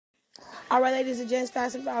All right, ladies and gents,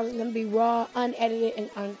 Fast and Files is going to be raw, unedited, and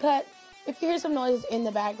uncut. If you hear some noises in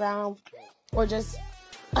the background or just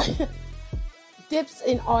dips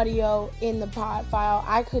in audio in the pod file,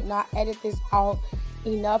 I could not edit this out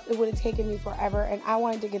enough. It would have taken me forever, and I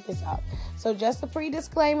wanted to get this up. So just a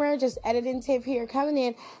pre-disclaimer, just editing tip here coming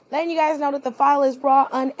in, letting you guys know that the file is raw,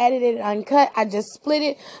 unedited, and uncut. I just split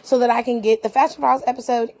it so that I can get the Fashion Files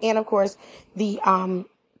episode and, of course, the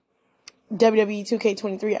WWE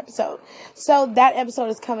 2K23 episode. So that episode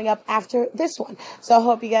is coming up after this one. So I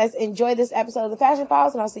hope you guys enjoy this episode of the Fashion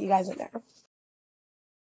Files, and I'll see you guys in there.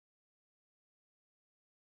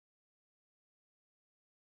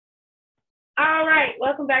 All right,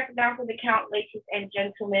 welcome back to Down for the Count, ladies and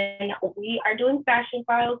gentlemen. We are doing Fashion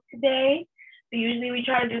Files today. So usually we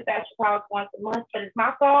try to do Fashion Files once a month, but it's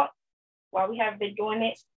my fault while we have been doing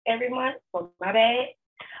it every month, so my bad.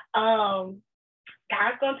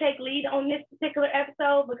 God's gonna take lead on this particular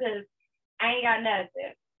episode because I ain't got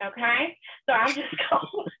nothing. Okay, so I'm just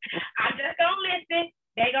gonna listen.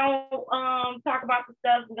 They gonna talk about the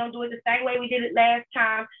stuff. We're gonna do it the same way we did it last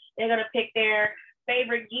time. They're gonna pick their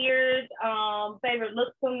favorite gears, favorite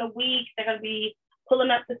looks from the week. They're gonna be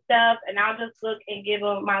pulling up the stuff, and I'll just look and give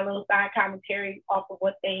them my little side commentary off of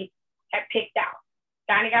what they have picked out.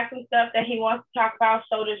 Donnie got some stuff that he wants to talk about.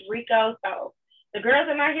 So does Rico. So the girls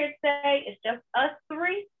are not here today. It's just us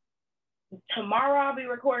three. Tomorrow I'll be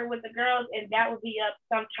recording with the girls, and that will be up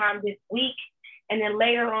sometime this week. And then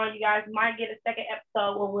later on, you guys might get a second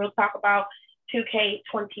episode where we'll talk about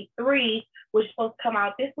 2K23, which is supposed to come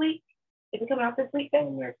out this week. Is it coming out this week?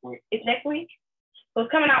 Next week. It's next week? So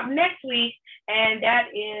it's coming out next week, and that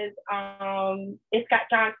is, it's got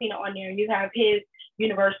John Cena on there. You have his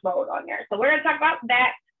universe mode on there. So we're going to talk about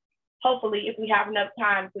that, hopefully, if we have enough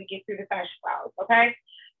time to get through the Fashion Files, okay?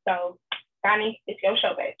 So, Donnie, it's your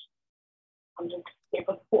show, babe. I'm just here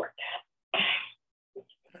for support.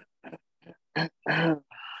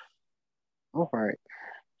 All right.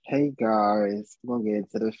 Hey guys, we're gonna get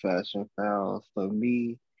into the Fashion Files. So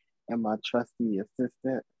me and my trusty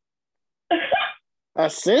assistant.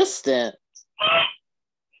 Assistant?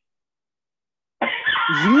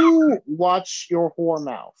 You watch your whore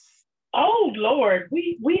mouth. Oh Lord,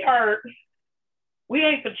 we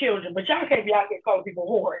ain't for children, but y'all can't be out here calling people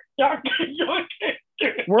whores. Y'all can't.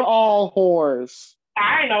 We're all whores.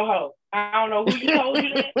 I ain't no hoe. I don't know who you told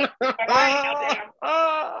you that. But I ain't no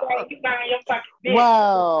damn. You buying your fucking bitch.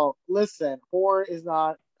 Well, listen, whore is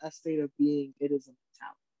not a state of being, it is a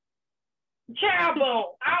talent. Child boom.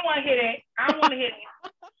 I don't want to hear that. I don't want to hear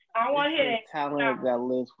that. I don't want to hear that. Talent that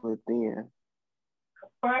lives within.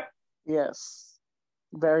 What? Yes,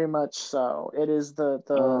 very much so. It is the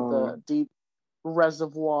deep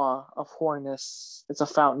reservoir of whoreness. It's a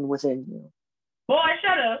fountain within you. Boy,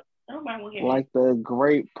 shut up. I don't mind hearing like the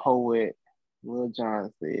great poet Lil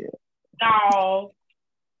Jon said. No.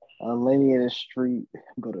 A lady in the street,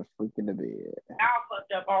 but a freak in the bed. I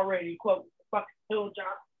fucked up already. Quote fucking Lil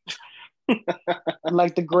Jon.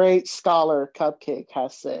 Like the great scholar Cupcake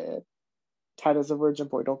has said, tight as a virgin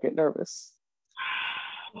boy, don't get nervous.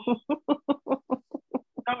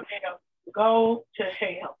 Go to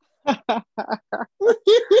hell.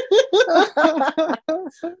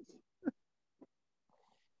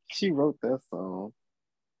 She wrote that song.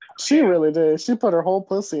 She really did. She put her whole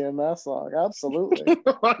pussy in that song. Absolutely.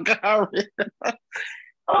 Oh my God.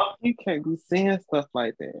 You can't be saying stuff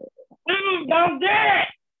like that. Don't do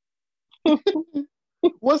it.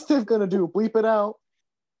 What's Tiff gonna do? Bleep it out?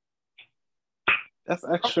 That's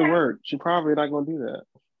extra work. She probably not gonna do that.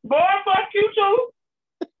 Boy, fuck you too.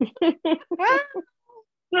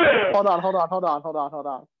 Hold on.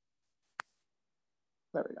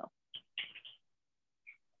 There we go.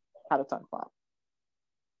 Out of time clock.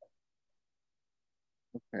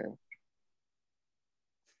 Okay.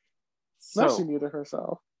 So now she muted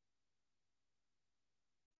herself.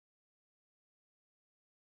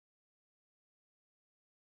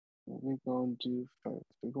 What we're going to do first,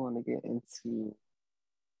 we're going to get into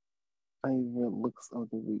favorite looks of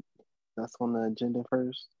the week. That's on the agenda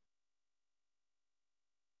first.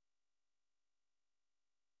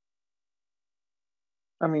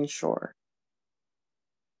 I mean, sure.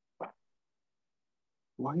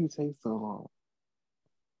 Why do you take so long?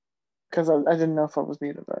 Because I didn't know if I was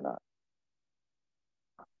muted or not.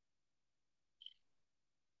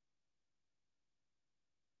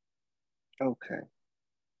 Okay.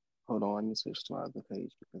 Hold on, let me switch to my other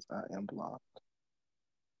page because I am blocked.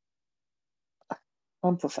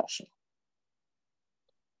 I'm professional.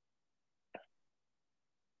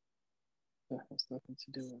 That has nothing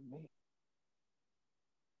to do with me.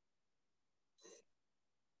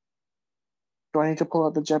 Do I need to pull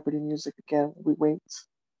out the Jeopardy music again? We wait.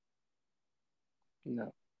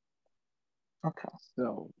 No. Okay.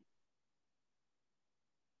 So.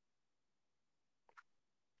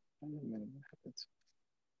 Wait a minute. What happened?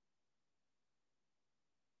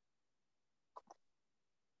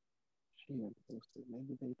 She didn't post it.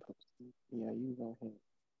 Maybe they posted. Yeah, you go ahead.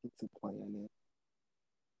 Get to playing it.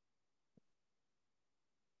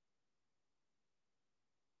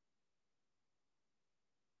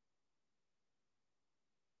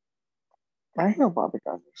 I know Bobby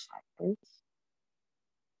got new sideways.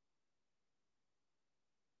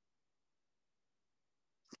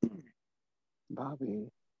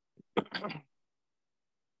 Bobby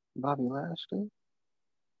Lashley?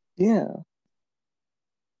 Yeah.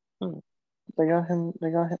 Hmm. They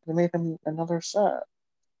made him another set.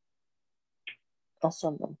 I'll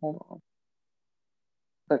send them. Hold on.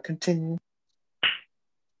 But continue.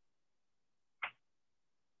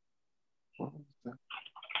 What was that?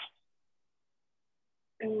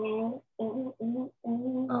 Mm-mm.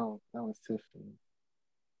 Oh, that was Tiffany.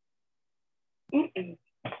 Mm-mm.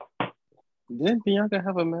 Didn't Bianca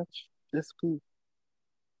have a match this week?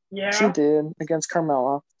 Yeah. She did against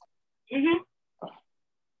Carmella. Mm-hmm.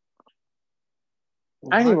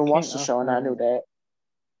 I didn't even Why watch the can't show, and I knew that.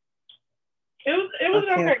 It was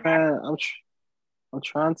I can't okay. find. I'm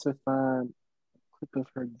trying to find a clip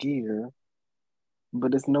of her gear,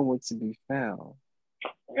 but it's nowhere to be found.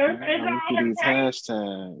 It's I look all at these okay.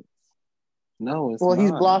 hashtags. No, it's Well, not.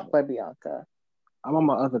 he's blocked by Bianca. I'm on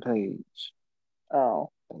my other page.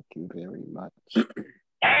 Oh. Thank you very much.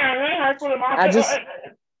 I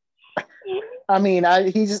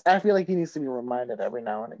feel like he needs to be reminded every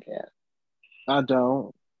now and again. I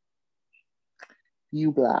don't.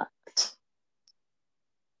 You blocked.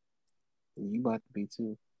 You about to be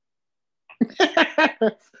too.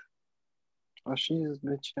 Oh, she has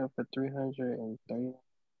been champ for 330 period.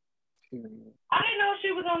 I didn't know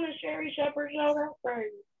she was on the Sherry Shepherd show. That's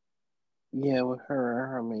crazy. Yeah, with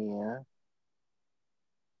her man.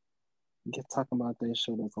 Get talking about that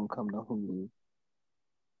show that's gonna come to Hulu.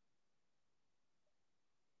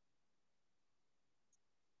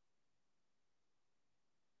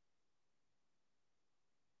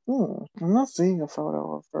 I'm not seeing a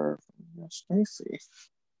photo of her from Stacy.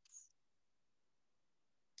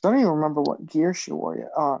 I don't even remember what gear she wore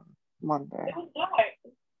yet on Monday. It was black.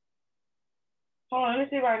 Hold on, let me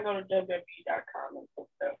see if I can go to WWE.com and put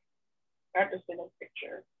stuff. I have to send a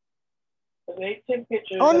picture. So they took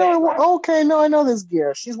pictures. Oh no! Okay, no, I know this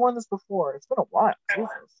gear. She's worn this before. It's been a while.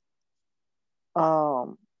 Jesus.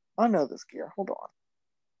 I know this gear. Hold on.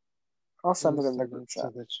 I'll send it in the group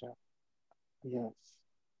chat. Yes.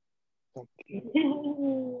 Thank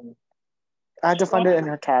you. I had to find it in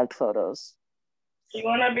her tagged photos. She's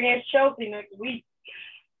going up against Chelsea next week.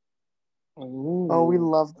 Ooh, oh, we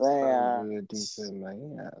love that. A decent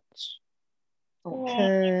match.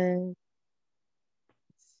 Okay.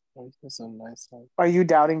 Some nice stuff. Are you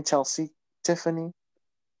doubting Chelsea, Tiffany?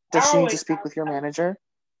 Does she need to speak with your manager?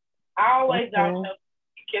 I always doubt Chelsea.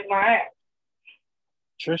 Kiss my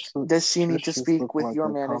ass. Does she need to speak with your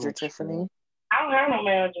manager, Tiffany? I don't have no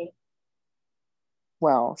manager.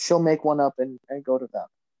 Well, she'll make one up and go to them.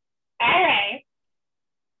 Hey.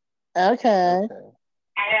 Okay.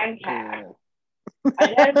 Okay.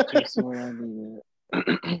 Just what I needed.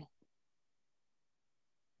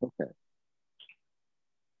 Okay.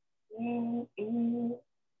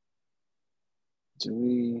 Do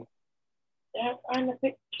we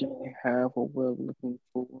have what we're looking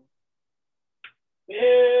for?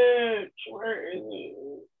 Bitch, where is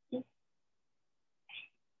it?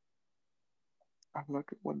 I'm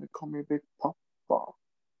looking when they call me Big Papa.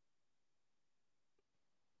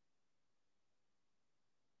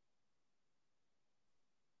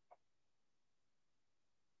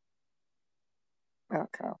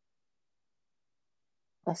 Okay.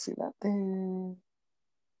 I see that there.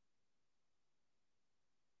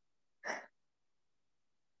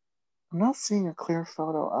 I'm not seeing a clear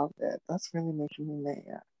photo of it. That's really making me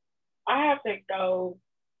mad. I have to go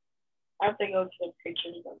to the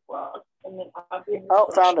pictures and vlog. And then I'll be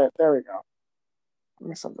found it. There we go. Let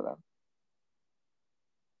me send it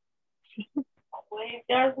in.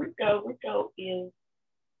 There we go. Rico is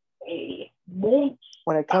a monster.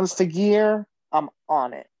 When it comes to gear, I'm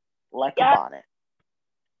on it. Like a bonnet.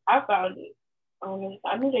 I found it.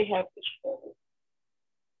 I knew they had this show.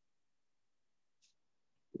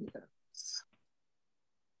 Yes.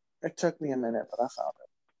 It took me a minute, but I found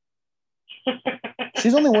it.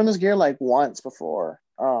 She's only worn this gear like once before.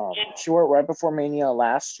 She wore it right before Mania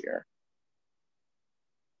last year.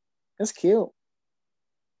 It's cute.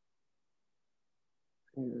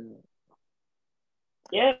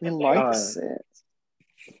 Yeah. He likes it.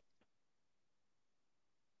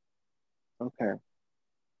 Okay.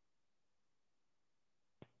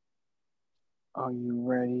 Are you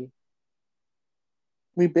ready?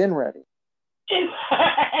 We've been ready. We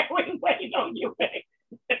waiting on you, baby.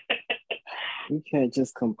 You can't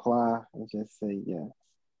just comply and just say yes.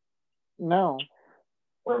 No.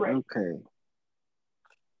 We're ready. Okay.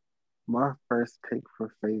 My first pick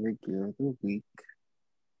for favorite gear of the week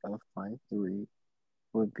of Fight 3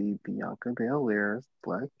 would be Bianca Belair's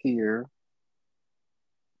black gear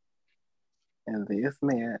in this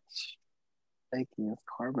match against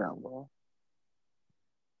Carmella.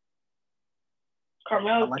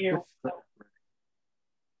 Carmella's gear.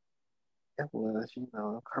 It was,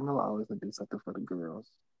 Carmella always would do something for the girls.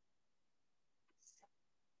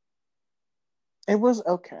 It was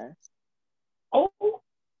okay. Oh,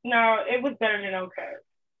 no, it was better than okay.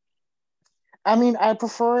 I mean, I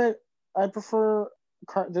prefer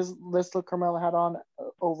this look Carmella had on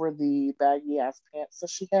over the baggy ass pants that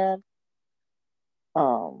she had.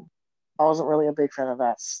 I wasn't really a big fan of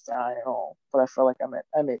that style, but I feel like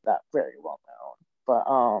I made that very well known. But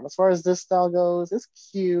as far as this style goes, it's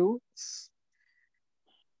cute.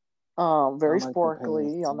 Very like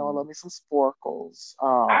sparkly. Y'all know I love me some sparkles.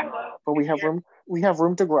 But we have room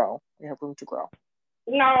to grow. We have room to grow.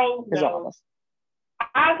 No.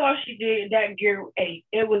 I thought she did that gear 8.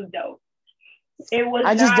 It was dope. It was.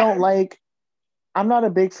 I just don't like. I'm not a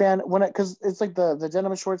big fan because it's like the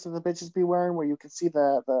denim shorts that the bitches be wearing, where you can see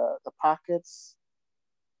the pockets,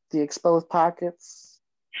 the exposed pockets.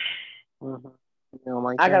 Mm-hmm.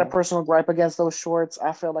 Like I got a personal gripe against those shorts.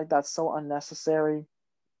 I feel like that's so unnecessary.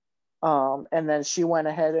 And then she went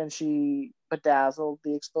ahead and she bedazzled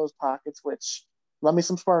the exposed pockets, which love me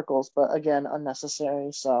some sparkles, but again,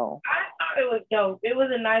 unnecessary. So I thought it was dope. It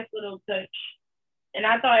was a nice little touch, and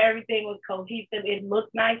I thought everything was cohesive. It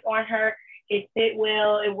looked nice on her. It fit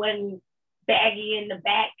well. It wasn't baggy in the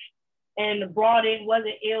back, and the broading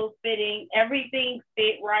wasn't ill-fitting. Everything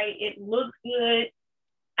fit right. It looked good.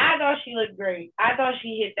 I thought she looked great. I thought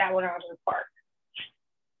she hit that one out of the park.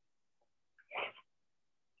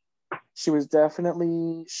 She was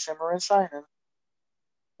definitely shimmering and shining.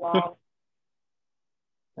 Wow.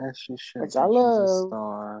 As she should. Which I love. She's a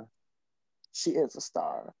star. She is a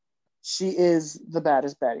star. She is the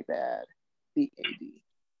baddest baddie bad. B-A-D.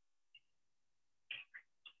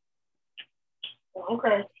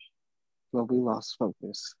 Okay. Well, we lost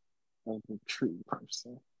focus of the true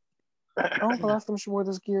person. Oh, the last time she wore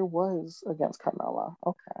this gear was against Carmella.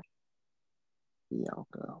 Okay.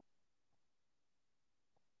 Bianca.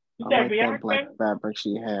 I like that black fabric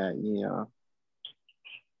she had, yeah.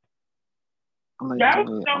 I like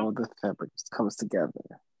the way all the fabric comes together.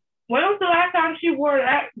 When was the last time she wore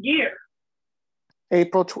that gear?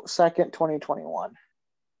 April 2nd, 2021.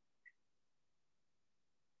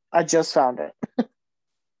 I just found it.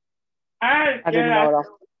 I didn't know it off.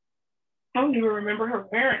 I don't even remember her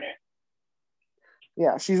wearing it.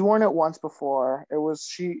 Yeah, she's worn it once before.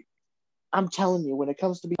 I'm telling you, when it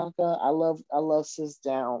comes to Bianca, I love Sis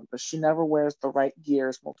down, but she never wears the right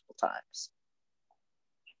gears multiple times.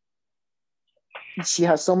 She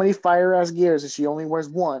has so many fire ass gears that she only wears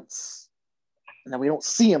once, and then we don't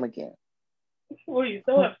see them again. Well, you're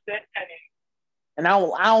so upset at it. And I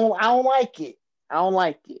don't like it. I don't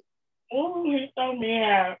like it. Oh, you're so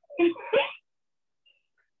mad.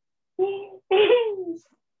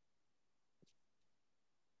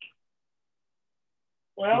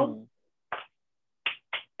 Well.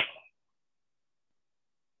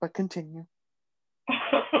 But continue.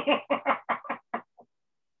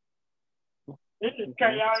 This is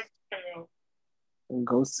chaotic. And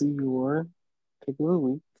go see your pick of the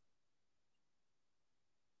week.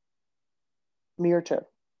 Me or Tiff?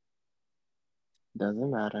 Doesn't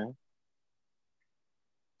matter.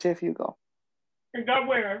 Tiff, you go. You go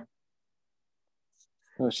where?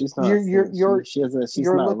 No, she's not. She's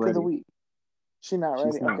your not look ready. Of the week. She's not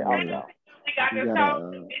ready. She's not okay, ready. I'll go. We got this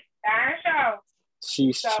show.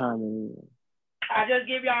 She's chiming in. I just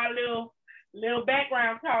give y'all a little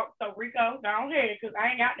background talk. So Rico, go ahead, because I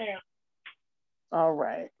ain't got them. All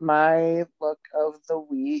right. My look of the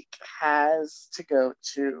week has to go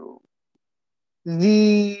to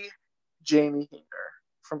the Jamie Hayter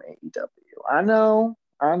from AEW. I know.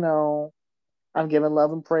 I'm giving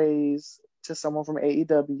love and praise to someone from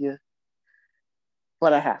AEW,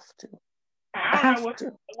 but I have to. I don't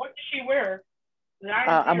know what did she wear?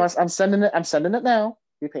 I'm sending it. I'm sending it now.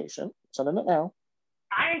 Be patient. I'm sending it now.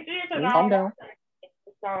 I ain't see it because calm down.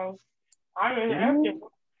 So I'm just asking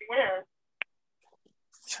what she wear.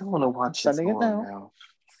 I want to watch this more now.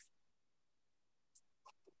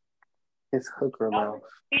 His hooker mouth.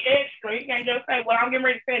 He extra. He can't just say, well, I'm getting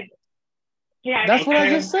ready to send it. Yeah, That's what I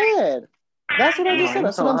just said. That's what I just said. You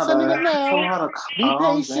That's what I'm sending it now. told her to Be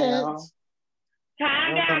calm patient. down.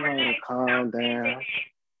 Calm down, Renee. Calm down.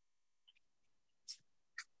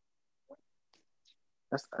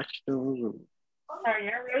 That's extra rude.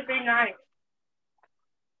 It'll be nice.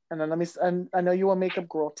 And then and I know you a makeup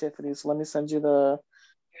girl, Tiffany, so let me send you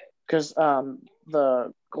because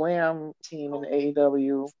the glam team in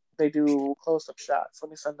AEW, they do close-up shots. Let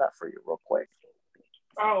me send that for you real quick.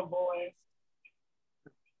 Oh, boy.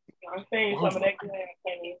 I'm saying some of that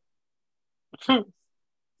glam.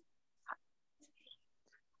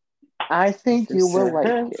 I think you will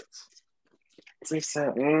like it. She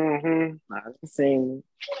said, I've seen.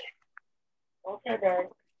 Okay, guys.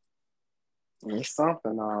 It's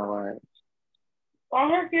something, all right. Well,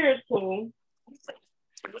 her gear is cool.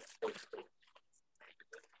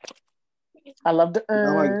 I love the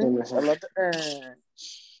orange. I love the orange.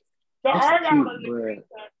 The Argyle cute,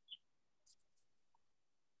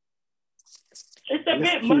 it's a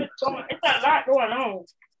bit much going. It's a lot going on.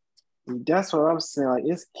 That's what I'm saying. Like,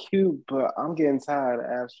 it's cute, but I'm getting tired of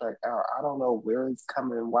abstract art. I don't know where it's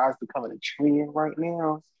coming, why it's becoming a trend right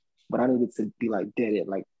now. But I need it to be like dead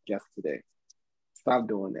like yesterday. Stop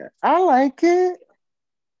doing that. I like it.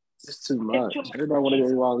 It's just too much. Everybody want to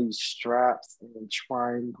do all these straps and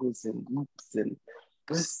triangles and loops and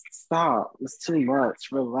just stop. It's too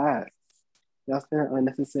much. Relax. Y'all spend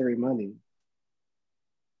unnecessary money.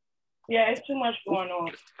 Yeah, it's too much going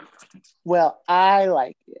on. Well, I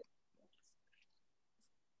like it.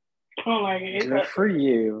 I don't like it. Good for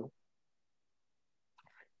you.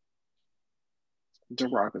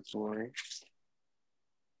 Derogatory.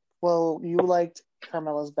 Well, you liked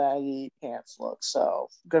Carmella's baggy pants look, so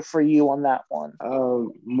good for you on that one.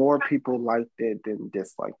 More people liked it than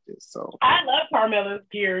disliked it. So I love Carmella's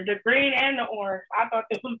gear, the green and the orange. I thought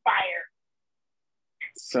this was fire.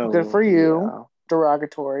 So good for you. Yeah.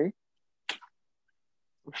 Derogatory.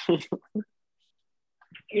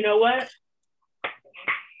 You know what?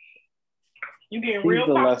 You getting real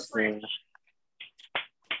poppin' fresh.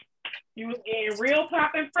 You was getting real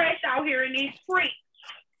poppin' fresh out here in these streets.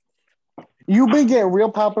 You've been getting real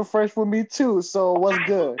poppin' fresh with me too, so what's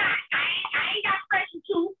good? I ain't got fresh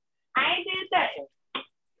too. I ain't did that.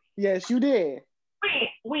 Yes, you did.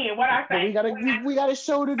 When? What I say? We got a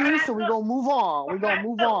show to do, so we're gonna move on. We're gonna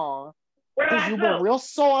move on. Because you've been real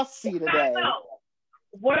saucy today.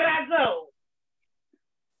 What did I do?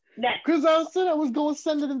 Because I said I was going to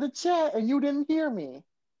send it in the chat and you didn't hear me.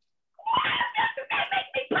 That makes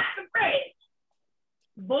me poppin' fresh.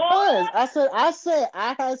 Boy. I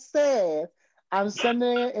had said, I'm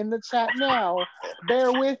sending it in the chat now.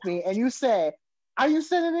 Bear with me. And you said, are you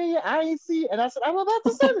sending it yet? I ain't see it. And I said, I'm about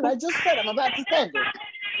to send it. I just said I'm about to send it.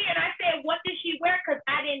 And I said, what did she wear? Because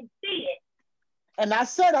I didn't see it. And I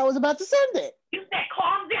said I was about to send it. You said,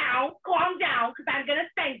 calm down, because I'm going to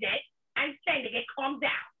send it. I'm sending it, calm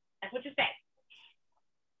down. That's what you said.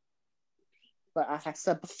 But I had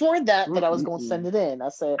said before that I was going to send it in. I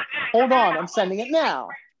said, hold on, I'm sending it now.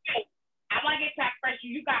 I want to get back fresh.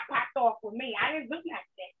 You got popped off with me. I didn't do that.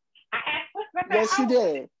 I asked yes, you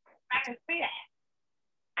did. I didn't see that.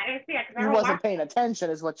 I didn't see it. You wasn't paying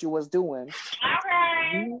attention is what you was doing.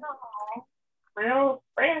 Okay. Real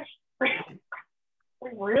fresh.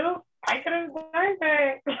 Real? I could have done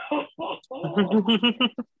that.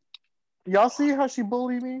 Y'all see how she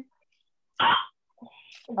bullied me?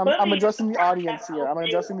 I'm addressing the audience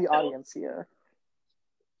here.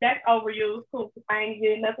 That's overused too. I ain't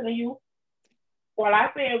getting nothing to you. What I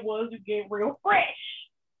said was you get real fresh.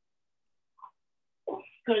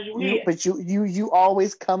 But you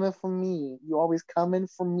always coming for me. You always coming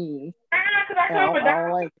for me. I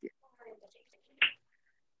don't like it.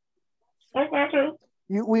 That's not true.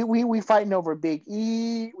 We fighting over Big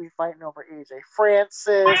E. We fighting over AJ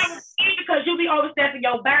Francis. Because you be overstepping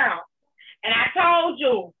your bounds. And I told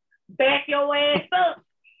you, back your ass up.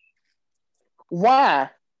 Why?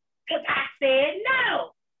 Because I said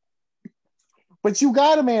no. But you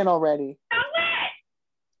got a man already. So what?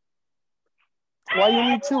 Why you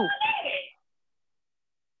need two?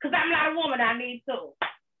 Because I'm not a woman. I need two.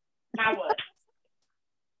 Now what?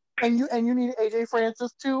 And you need AJ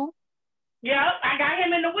Francis too? Yep, I got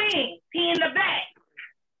him in the wing. He in the back.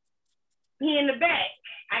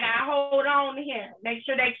 I gotta hold on to him. Make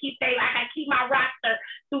sure I gotta keep my roster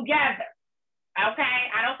together. Okay?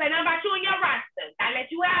 I don't say nothing about you and your roster. I let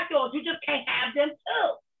you have yours. You just can't have them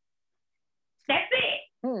too. That's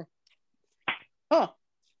it. Huh.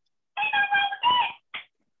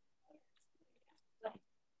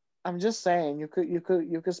 I'm just saying you could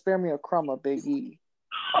spare me a crumb of Big E.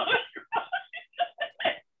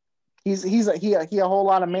 He a whole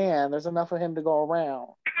lot of man. There's enough of him to go around.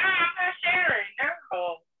 I'm not sharing.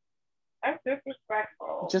 No, that's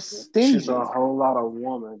disrespectful. Just stingy. She's a whole lot of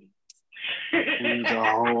woman. She's a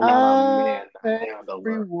whole lot of man to handle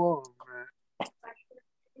every her. woman.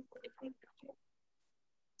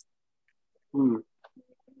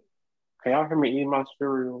 Can y'all hear me eating my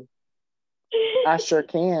cereal? I sure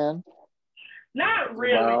can. Not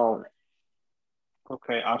really. Well,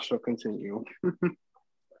 okay, I shall continue.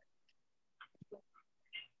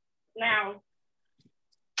 Now,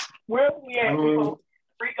 where are we at before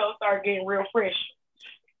Rico start getting real fresh?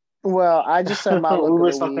 Well, I just said my look We were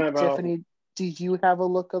of the talking week. about- Tiffany, do you have a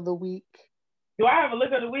look of the week? Do I have a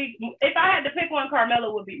look of the week? If I had to pick one,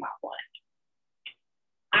 Carmella would be my one.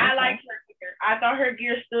 I liked her gear. I thought her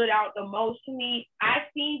gear stood out the most to me. I've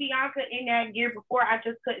seen Bianca in that gear before. I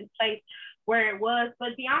just couldn't place where it was.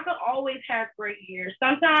 But Bianca always has great gear.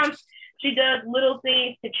 Sometimes she does little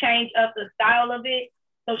things to change up the style of it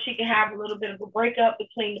so she can have a little bit of a breakup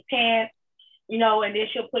between the pants, you know, and then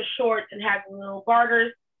she'll put shorts and have little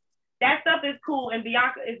garters. That stuff is cool, and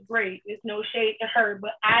Bianca is great. It's no shade to her,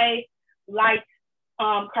 but I liked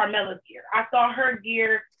Carmella's gear. I saw her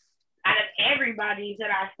gear out of everybody that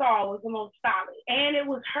I saw was the most solid, and it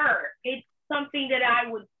was her. It's something that I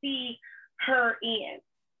would see her in,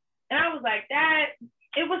 and I was like, that.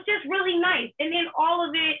 It was just really nice, and then all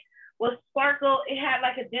of it was sparkle. It had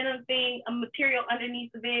like a denim thing, a material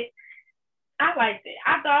underneath of it. I liked it.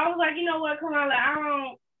 I was like, you know what, Kamala, I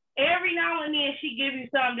don't. Every now and then she gives you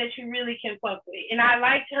something that you really can fuck with, and I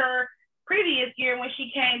liked her previous year when she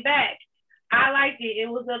came back. I liked it. It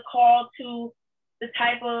was a call to the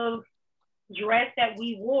type of dress that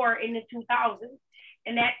we wore in the 2000s,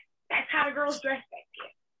 and that's how the girls dressed back then,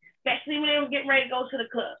 especially when they were getting ready to go to the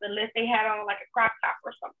club, unless they had on like a crop top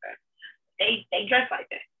or something. They dressed like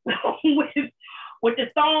that with the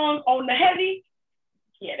thong on the heavy.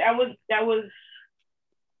 Yeah, that was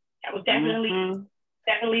definitely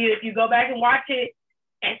definitely. If you go back and watch it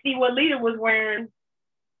and see what Lita was wearing,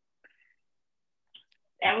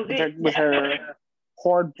 that was it. With her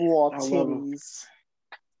hardball titties.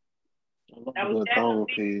 That was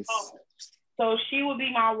definitely so she would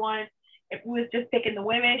be my one. If we was just picking the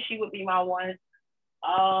women, she would be my one.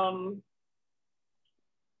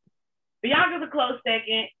 Bianca's a close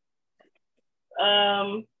second.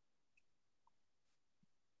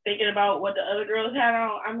 Thinking about what the other girls had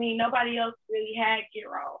on, I mean, nobody else really had gear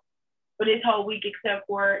on for this whole week except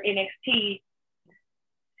for NXT.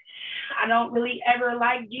 I don't really ever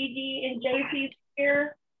like Gigi and JC's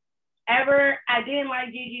gear. Ever. I didn't like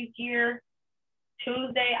Gigi's gear.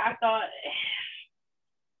 Tuesday, I thought.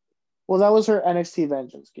 Well, that was her NXT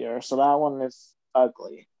Vengeance gear, so that one is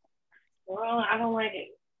ugly. Well, I don't like it.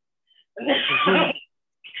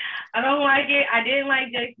 I don't like it. I didn't like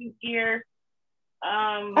JC's gear.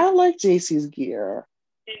 I like JC's gear.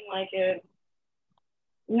 Didn't like it.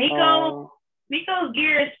 Miko's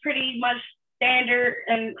gear is pretty much standard,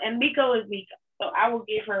 and Miko is Miko, so I will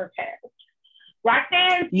give her a pass.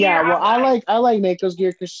 Roxanne's gear, I like Miko's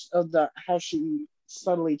gear because of how she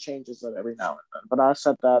subtly changes it every now and then. But I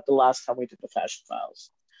said that the last time we did the Fashion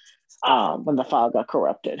Files, when the file got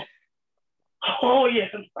corrupted. Oh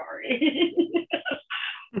yes, I'm sorry.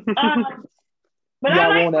 But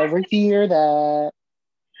I won't ever hear that.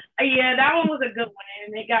 Yeah, that one was a good one,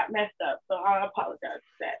 and it got messed up, so I apologize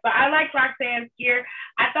for that. But I like Roxanne's gear.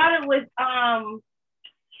 I thought it was a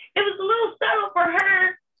little subtle for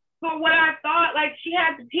her for what I thought. Like, she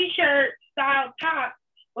had the t-shirt style top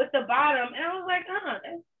with the bottom, and I was like,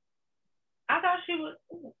 I thought she was.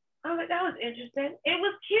 I was like, that was interesting. It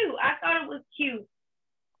was cute. I thought it was cute.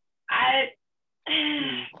 I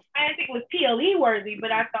didn't think it was PLE worthy,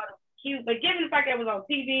 but I thought it was cute. But given the fact that it was on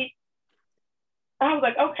TV, I was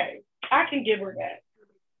like, okay, I can give her that.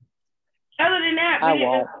 Other than that,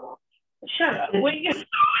 shut up. We didn't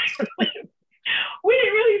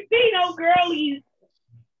really see no girlies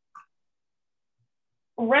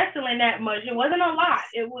wrestling that much. It wasn't a lot.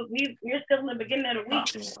 We're still in the beginning of the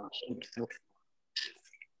week.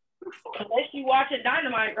 Unless you watch a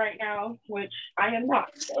Dynamite right now, which I am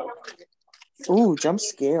not. So. Ooh, jump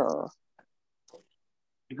scare.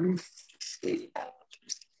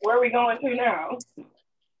 Where are we going to now?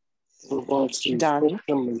 We're going to Donnie.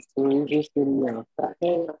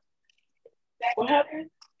 What happened?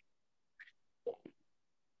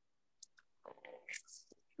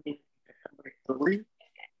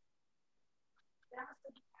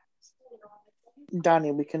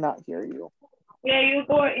 Donnie, we cannot hear you. Yeah, you were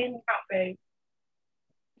going in and out, babe.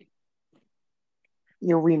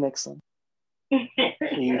 You're remixing. Can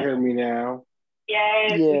you hear me now?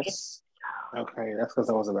 Yes. Yes. Okay, that's because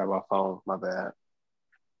I wasn't at my phone. My bad.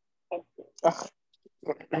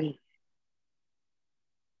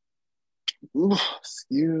 Oof,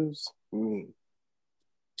 excuse me.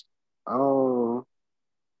 Oh,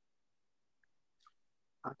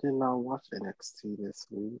 I did not watch NXT this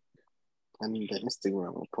week. I need the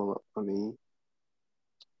Instagram will pull up for me.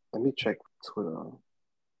 Let me check Twitter.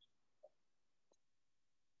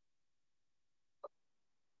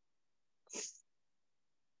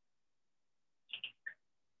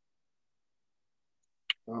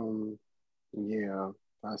 Yeah,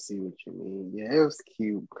 I see what you mean. Yeah, it was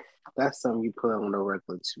cute. That's something you put on a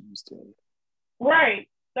regular Tuesday. Right.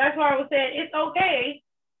 That's why I was saying it's okay.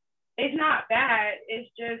 It's not bad. It's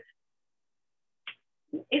just,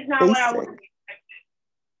 it's not what I would expect.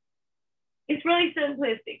 It's really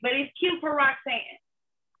simplistic, but it's cute for Roxanne.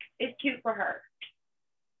 It's cute for her.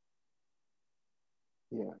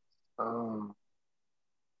 Yeah. Hold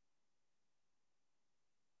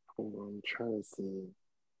on, I'm trying to see.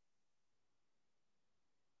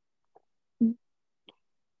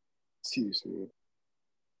 Excuse me.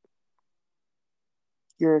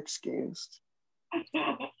 You're excused.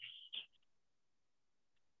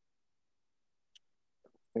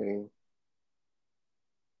 Okay.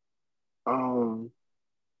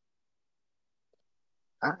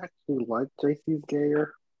 I actually like JC's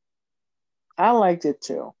Gayer. I liked it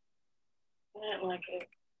too. I didn't like it.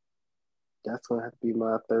 That's gonna have to be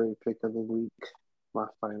my third pick of the week. My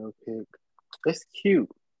final pick. It's cute.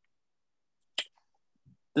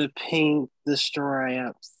 The pink, the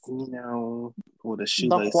straps, or the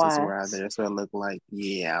shoelaces rather. That's what it look like.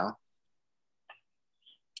 Yeah.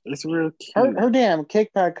 It's real cute. Her damn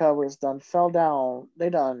kickback covers fell down. They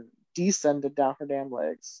descended down her damn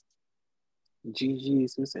legs.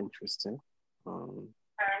 Gigi's was interesting.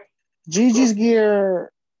 Gigi's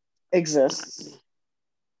gear exists.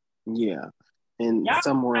 Yeah. And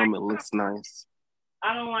some of them it looks nice.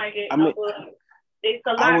 I don't like it. I mean,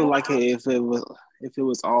 I would like it if it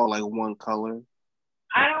was all like one color.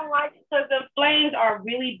 I don't like it because the flames are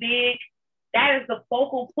really big. That is the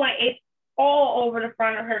focal point. It's all over the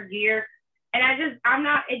front of her gear. And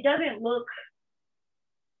it doesn't look,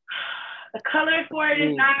 the color for it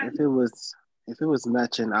is not. If it was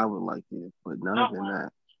matching, I would like it, but none of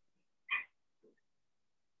that.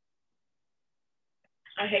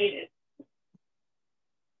 I hate it.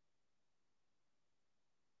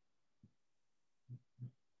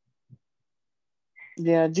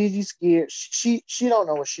 Yeah, Gigi's gear. She don't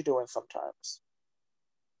know what she's doing sometimes,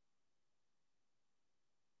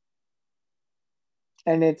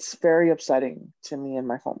 and it's very upsetting to me and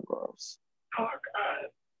my homegirls. Oh my god,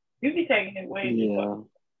 you be taking it way too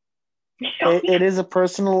far. It is a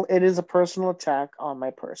personal attack on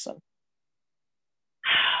my person.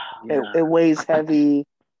 Yeah. It weighs heavy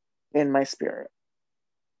in my spirit.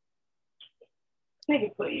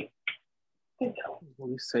 Nigga, please.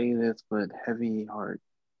 We say this with heavy heart.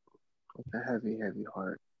 With a heavy, heavy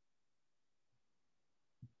heart.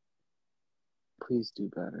 Please do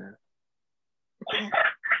better.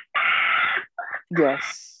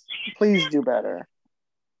 Yes. Please do better.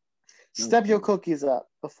 Step your cookies up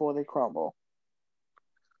before they crumble.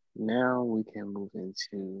 Now we can move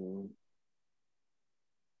into,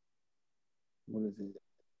 what is it?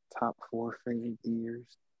 Top 4 favorite gears.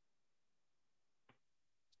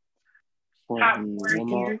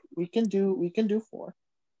 We can do 4.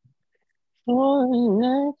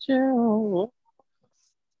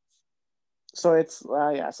 So it's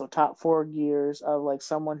so top 4 gears of like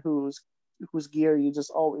someone whose gear you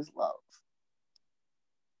just always love.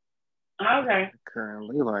 Okay.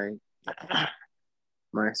 Currently, like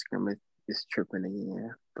my screen is tripping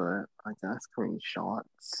again, but I got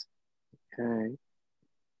screenshots. Okay.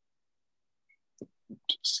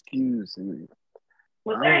 Excuse me. I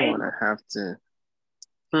don't want to have to.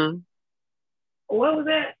 What was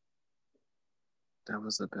that? That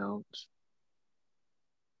was a belt.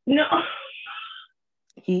 No.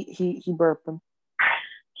 He burping.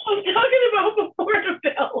 I'm talking about before the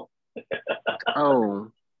belt.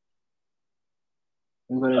 Oh.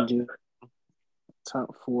 I'm gonna do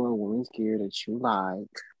top 4 women's gear that you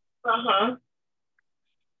like.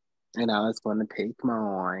 And I was gonna pick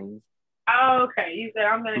mine. Oh, okay. You said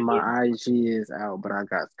I'm gonna. My IG is out, but I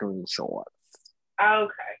got screenshots.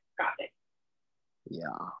 Okay, got it.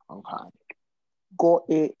 Yeah, okay. Got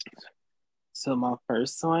it. So my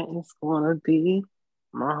first one is gonna be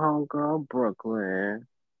my homegirl Brooklyn.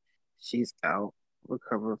 She's out,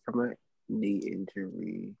 recovering from a knee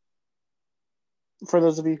injury. For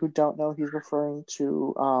those of you who don't know, he's referring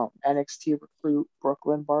to NXT recruit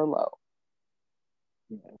Brooklyn Barlow.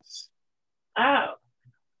 Yes. Oh.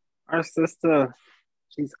 Our sister,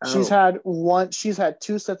 she's She's out. had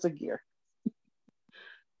 2 sets of gear.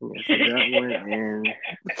 Yeah, she got one, and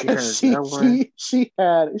she has she that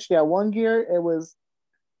one. she had 1 gear. It was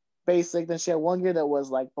basic. Then she had 1 gear that was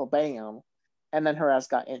like bam, and then her ass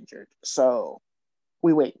got injured. So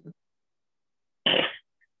we waiting.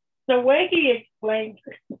 The way he explained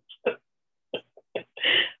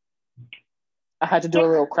I had to do a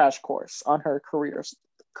little crash course on her career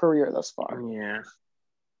thus far. Yeah.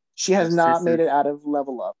 She has Her not made it sisters- out of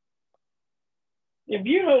level up. if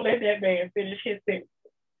you don't let that man finish his sentence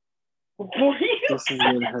before This is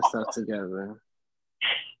getting herself together.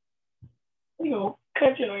 you gonna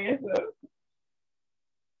cut your ass up.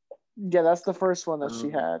 Yeah, that's the first one that she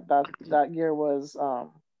had. That gear was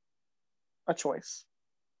a choice.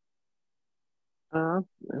 It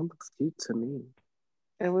looks cute to me.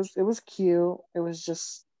 It was cute. It was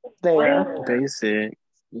just there. Basic.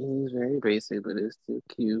 He's very basic, but it's still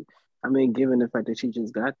cute. I mean, given the fact that she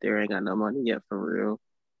just got there, ain't got no money yet for real.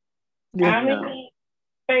 Yeah. I mean,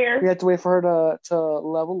 fair. We had to wait for her to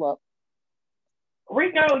level up.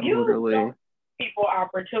 Rico, you Literally. don't give people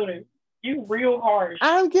opportunities. You real harsh.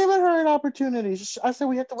 I'm giving her an opportunity. I said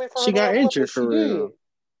we had to wait for her. She to got level injured up, for real.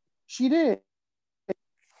 She did.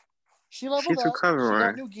 She leveled She's up. She recovering.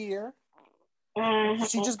 got new gear. Mm-hmm.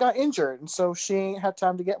 She just got injured, and so she ain't had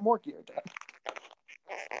time to get more gear done.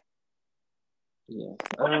 Yeah.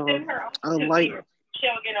 What if it's her I like. She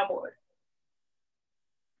don't get no more.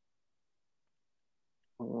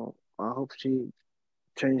 Well, I hope she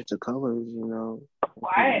changed the colors.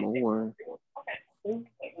 Why? More.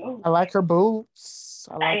 I like her boots.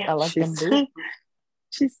 I like them boots.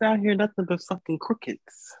 She's out here nothing but fucking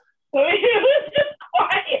crickets. So he was just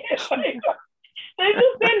quiet. So he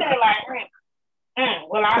just sitting there like,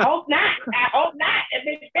 well, I hope not. I hope not. And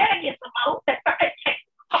then better get some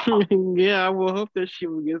more. Yeah, I will hope that she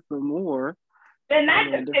will get some more. Then not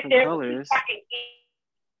just sit different there colors.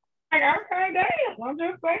 like, okay, damn. I'm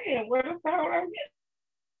just saying, what the hell I'm getting?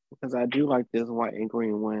 Because I do like this white and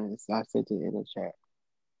green one. So I sent it in the chat.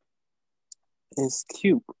 It's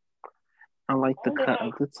cute. I like the cut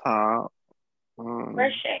of the top.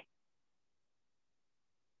 Fresh shake.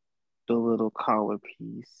 The little collar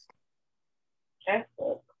piece.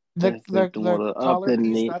 That's good. The collar piece.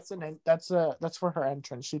 knee. That's for her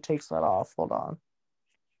entrance. She takes that off. Hold on.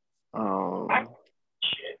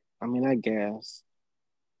 I mean, I guess.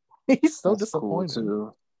 He's so That's disappointed.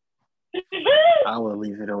 Cool too. I will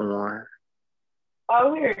leave it on.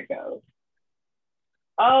 Oh, here it goes.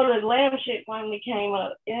 Oh, the lamb shit finally came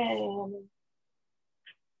up. Yeah.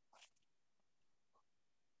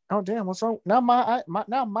 Oh damn! What's wrong? Now my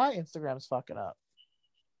Instagram's fucking up.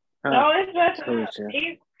 No, it's just it's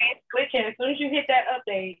glitching. As soon as you hit that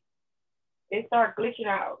update, it starts glitching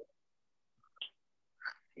out.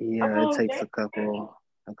 Yeah, it takes a couple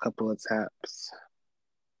of taps.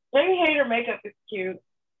 Jamie Hayter makeup is cute.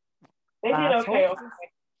 They did okay.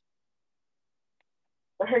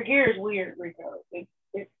 But her gear is weird, Rico.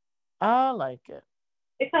 I like it.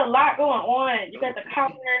 It's a lot going on. You got the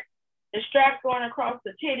collar, the straps going across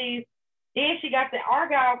the titties. Then she got the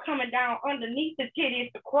argyle coming down underneath the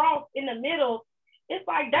titties, the cross in the middle. It's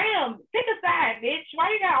like, damn, pick a side, bitch.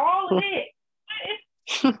 Why you got all of it?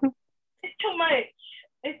 It's too much.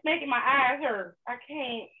 It's making my eyes hurt. I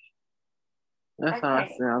can't. That's how I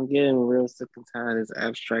say. I'm getting real sick and tired of this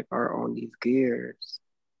abstract art on these gears.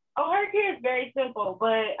 Oh, her gear is very simple,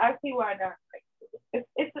 but I see why not.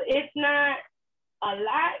 It's not a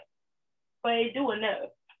lot, but it do enough.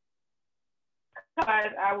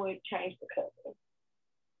 Because I would change the color.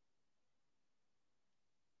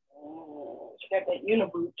 She got that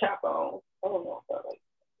unibrow top on. I don't know if I like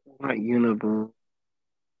it. Not unibrow.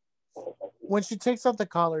 When she takes off the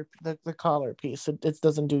collar piece, it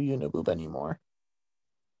doesn't do uniboob anymore.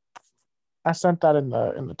 I sent that in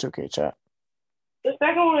the 2K chat. The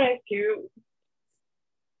second one is cute.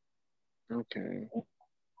 Okay.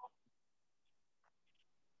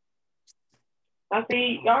 I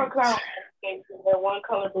see y'all clown wear one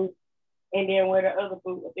color boot and then wear the other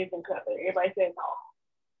boot a different color. Everybody says no.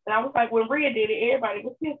 And I was like, when Rhea did it, everybody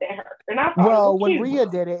was pissed at her. And I thought when Rhea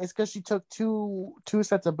did it, it's because she took two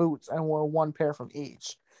sets of boots and wore one pair from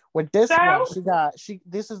each. With this one,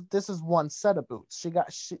 this is one set of boots.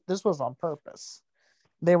 This was on purpose.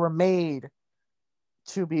 They were made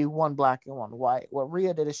to be one black and one white. What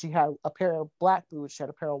Rhea did is she had a pair of black boots, she had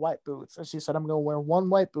a pair of white boots, and she said, I'm gonna wear one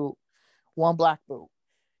white boot, one black boot.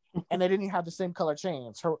 And they didn't have the same color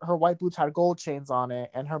chains. Her white boots had gold chains on it,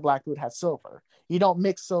 and her black boot had silver. You don't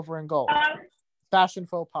mix silver and gold. Fashion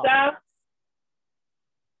faux pas.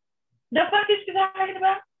 The fuck is she talking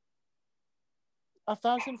about? a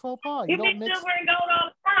fashion faux pas. You mix silver and gold all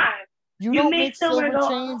the time. You don't mix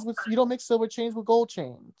silver chains with gold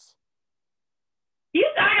chains. You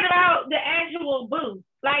talking about the actual boot,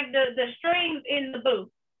 like the strings in the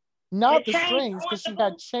boot. Not the strings, because she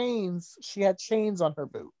had chains. She had chains on her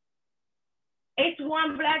boot. It's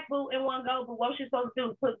one black boot and one gold boot. What she's supposed to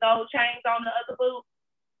do is put gold chains on the other boot,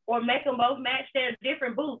 or make them both match their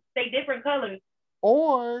different boots. They different colors.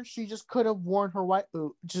 Or she just could have worn her white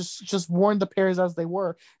boot. Just worn the pairs as they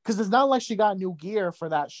were. Because it's not like she got new gear for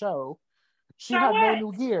that show. She had no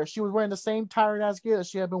new gear. She was wearing the same tired ass gear that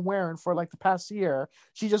she had been wearing for like the past year.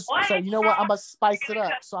 She just said, you know what, I'm gonna spice it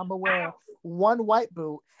up. So I'm gonna wear one white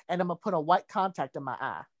boot and I'm gonna put a white contact in my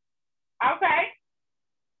eye. Okay.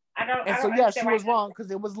 She was wrong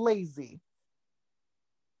because it was lazy.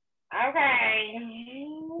 Okay.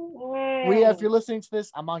 Rhea, if you're listening to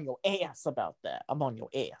this, I'm on your ass about that. I'm on your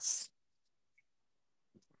ass.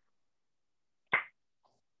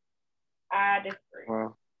 I disagree.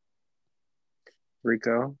 Well,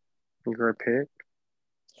 Rico, your pick.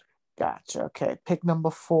 Gotcha. Okay, pick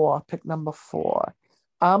number 4.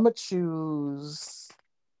 I'm gonna choose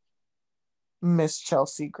Miss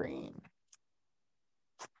Chelsea Green.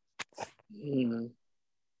 Yeah.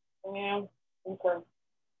 Okay.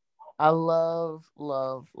 I love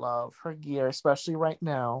her gear, especially right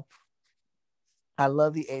now. I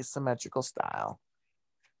love the asymmetrical style.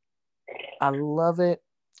 I love it.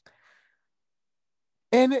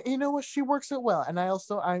 And you know what? She works it well. And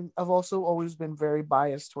I've also always been very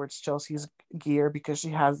biased towards Chelsea's gear because she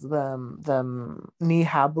has them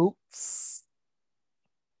knee-high boots.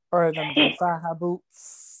 Or them thigh-high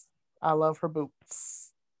boots. I love her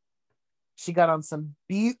boots. She got on some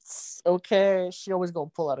boots, okay? She always gonna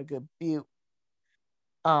pull out a good boot.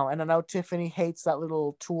 And I know Tiffany hates that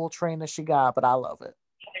little tool train that she got, but I love it.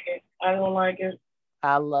 I don't like it.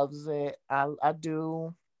 I loves it. I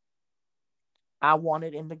do. I want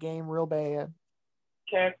it in the game real bad.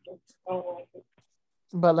 I don't like it.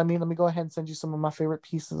 But let me go ahead and send you some of my favorite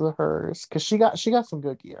pieces of hers because she got some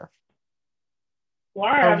good gear. Her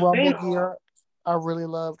Rumble gear, I really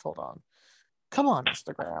loved. Hold on. Come on,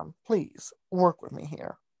 Instagram. Please work with me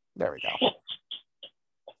here. There we go.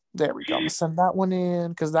 I'm going to send that one in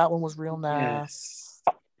because that one was real nice.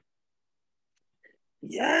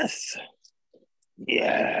 Yes.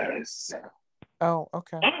 Oh,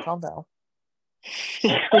 okay. Calm down.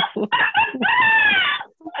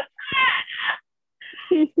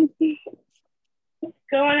 What's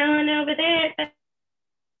going on over there?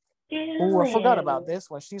 Oh, I forgot about this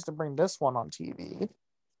one. She used to bring this one on TV.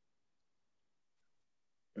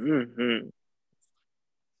 Mm-hmm.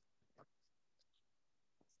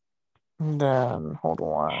 And then, hold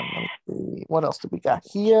on. Let me see. What else do we got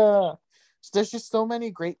here? There's just so many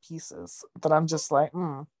great pieces that I'm just like,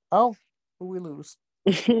 oh, who we lose?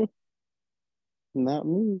 Not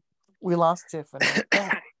me. We lost Tiffany.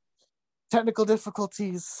 Technical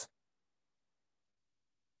difficulties.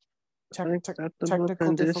 Technical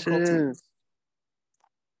difficulties.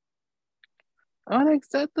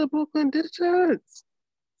 Unacceptable conditions.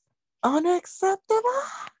 Unacceptable.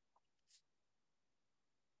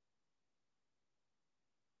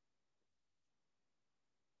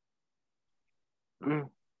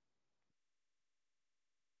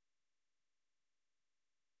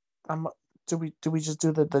 Do we just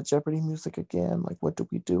do the Jeopardy music again? Like, what do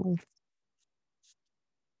we do?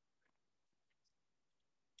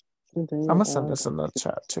 I'm gonna send this in the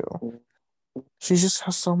chat too. She just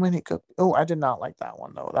has so many good. Oh, I did not like that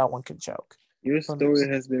one though. That one can choke. Your story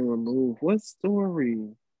has been removed. What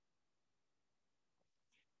story?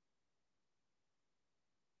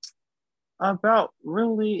 About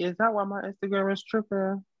really? Is that why my Instagram is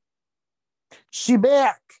tripping? She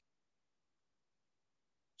back.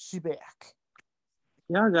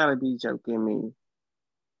 Y'all gotta be joking me.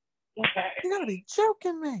 Okay. You gotta be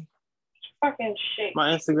joking me. Fucking shit. My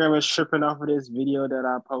Instagram is tripping off of this video that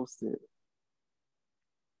I posted.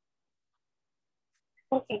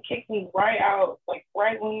 Fucking kicked me right out, like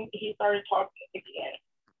right when he started talking again.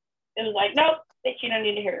 It was like, nope, bitch, you don't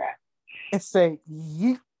need to hear that. It say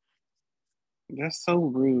yeet. That's so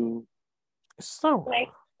rude. So like,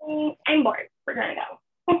 I'm bored. We're gonna go.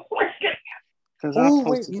 Because I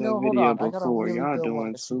posted that video before. Really y'all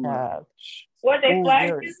doing too much. What they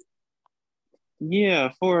flagged? Yeah,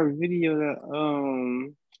 for a video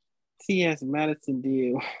that T.S. Madison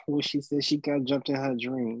did where she said she got jumped in her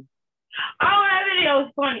dream. Oh, that video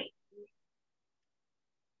was funny.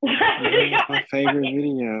 That's my favorite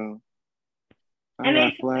video. I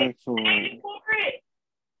got flagged for it.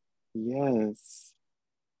 Yes.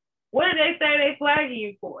 What did they say they flagged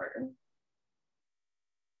you for?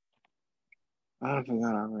 I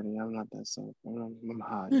forgot already. I'm not that soft. I'm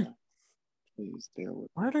high. Yeah. Please bear with me.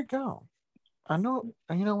 Where'd it go? I know.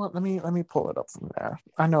 You know what? Let me pull it up from there.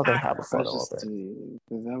 I know they have a That's photo of just it.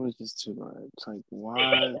 because that was just too much. Like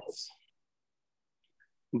what?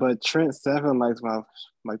 But Trent Seven likes my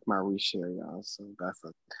reshare, y'all. So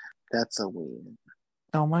that's a win.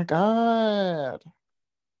 Oh my god,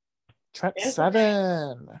 Trent Yes.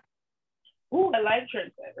 7. Ooh, I like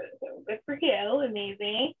Trent Seven. So good for you.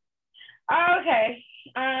 Amazing. Okay.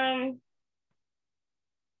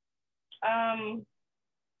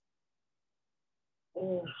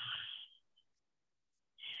 Ooh.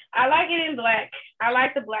 I like it in black. I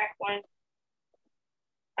like the black one.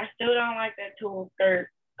 I still don't like that tulle skirt.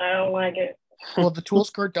 I don't like it. Well, the tulle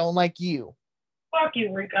skirt don't like you. Fuck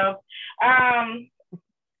you, Rico. I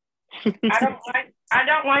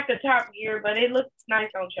don't like the Top Gear, but it looks nice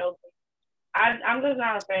on Chelsea. I'm just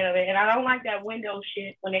not a fan of it, and I don't like that window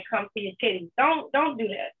shit when it comes to your titties. Don't do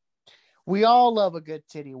that. We all love a good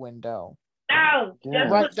titty window. No, Yeah.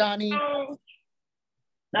 just Right, put Donnie? no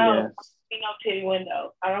Yes. titty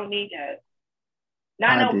window. I don't need that.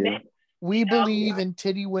 I do. We believe in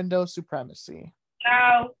titty window supremacy.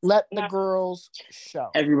 No. Let the girls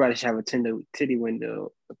show. Everybody should have a titty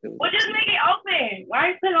window. Well, just make it open. Why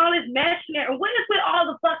you put all this mesh in there? What is with all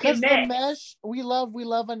the fucking Because mesh? the mesh, we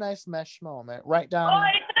love a nice mesh moment, right, Oh,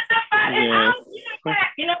 Donnie?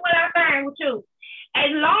 you know what I find with you?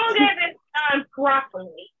 As long as it's done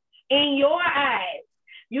properly, in your eyes,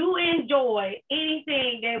 you enjoy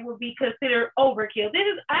anything that would be considered overkill.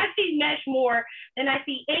 I see mesh more than I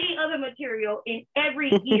see any other material in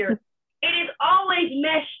every year. It is always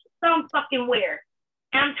mesh some fucking where.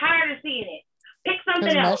 And I'm tired of seeing it. Pick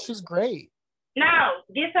something else. Mesh is great. No,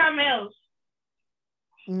 get something else.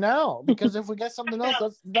 No, because if we get something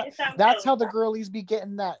else, that's how the girlies be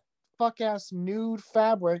getting that fuck ass nude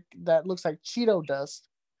fabric that looks like Cheeto dust.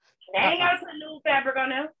 They ain't gotta put nude fabric on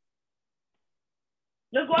them.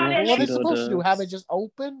 Look why what are they supposed to do? Have it just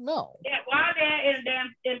open? No. Yeah, go out there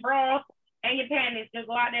in bras and your panties. Just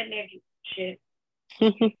go out there naked. Shit.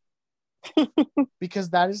 Because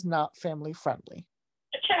that is not family friendly.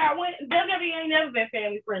 Child, WWE ain't never been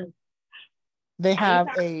family friendly. They have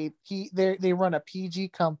they run a PG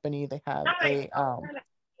company. They have they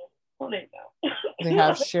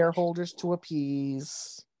have shareholders to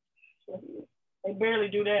appease. They barely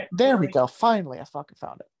do that. There we go. Finally, I fucking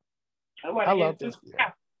found it. I love this.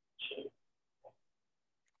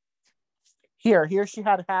 Here she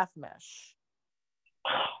had half mesh.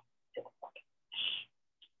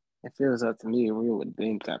 If it was up to me, we would have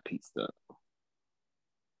been got pieced up.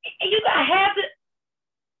 You got half it.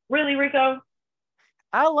 Really, Rico?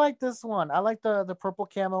 I like this one. I like the purple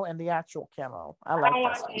camo and the actual camo. I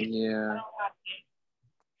like this one. Yeah.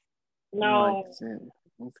 No.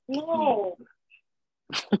 No.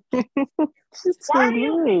 Why are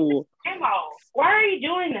you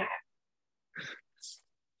doing that?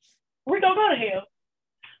 Rico, go to hell.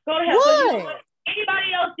 Go to hell. What?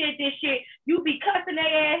 Anybody else did this shit, you be cussing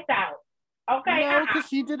their ass out. Okay? No, because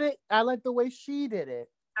she did it. I like the way she did it.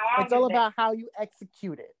 It's all about how you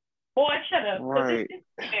execute it. Boy, shut up. Right.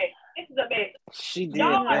 This is a mess. She did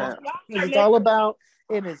that. It's all about.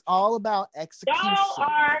 It is all about execution. Y'all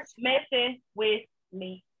are messing with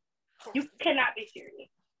me. You cannot be serious.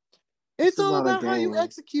 It's all about how you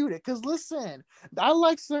execute it. Because listen, I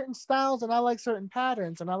like certain styles and I like certain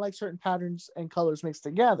patterns and colors mixed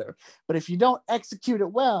together. But if you don't execute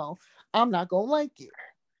it well, I'm not gonna like it.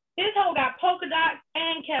 This whole got polka dots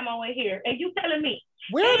and camo in here, and you telling me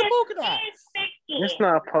where are the polka dots? It's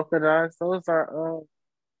not polka dots. Those are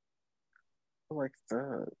like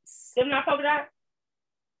studs. Them not polka dots.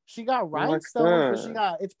 She got rhinestones,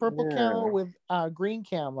 but it's purple camo with green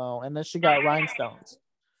camo, and then she got rhinestones.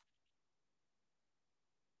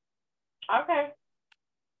 Okay.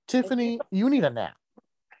 Tiffany, you need a nap.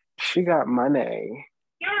 She got money.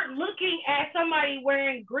 You're looking at somebody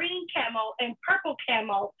wearing green camo and purple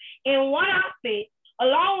camo in one outfit,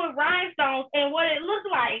 along with rhinestones, and what it looks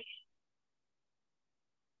like.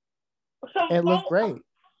 So it looks great.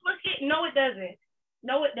 No, it doesn't.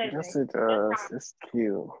 No, it doesn't. Yes, it does. It's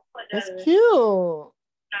cute. It's cute.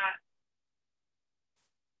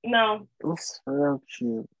 No. It's real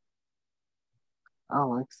cute. I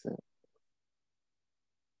like it.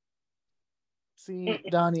 See,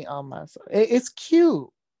 Donnie on my side. It's cute.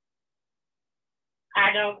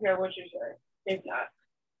 I don't care what you say. It's not.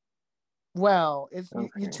 Well, it's you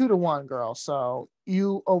 2-1, girl. So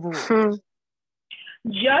you overruled.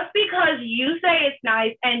 Just because you say it's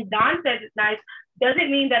nice and Don says it's nice doesn't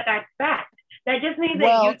mean that that's fact. That just means that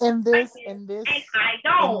Well, you like this and I in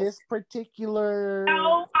don't. this particular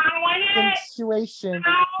No, I don't want it. situation,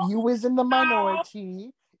 No, you was in the no,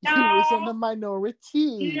 minority. You was in no, the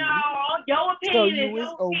minority. no. Your So opinion you is was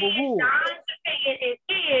your opinion. overruled. Don's opinion is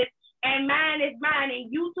his, and mine is mine,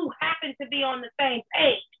 and you two happen to be on the same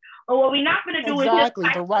page. But what we're not gonna do is just Exactly,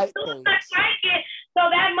 the right page. like it. So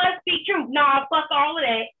that must be true. No, fuck all of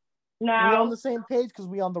that. We on No, the same page because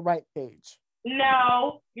we on the right page.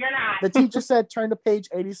 no, you're not. The teacher said turn to page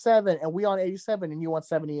 87, and we on 87, and you on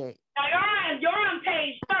 78. Now you're on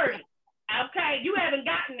page 30. Okay, you haven't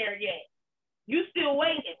gotten there yet. You still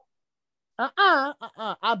waiting.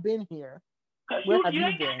 I've been here. You ain't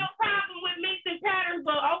got no problem with mixing patterns,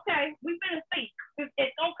 but okay, we finna see.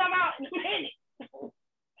 It's gonna come out in a minute.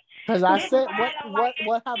 Because I said,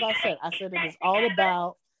 what have I said? I said it is all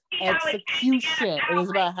about execution. It is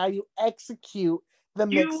about how you execute the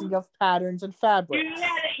mixing of patterns and fabrics. You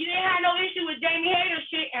didn't have no issue with Jamie Hayter's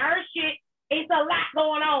shit and her shit. It's a lot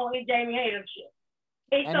going on in Jamie Hayter's shit.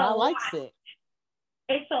 And I likes it.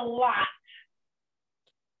 It's a lot.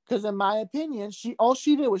 Because in my opinion, all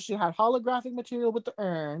she did was she had holographic material with the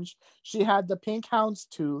orange, she had the pink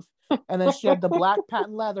houndstooth, and then she had the black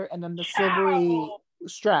patent leather, and then the silvery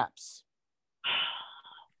straps.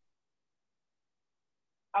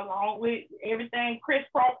 Along with everything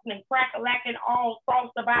crisscrossing and crack-a-lacking all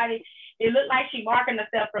across the body. It looked like she marking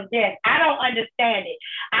herself from death. I don't understand it.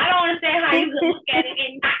 I don't understand how you can look at it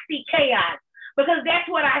and not see chaos. Because that's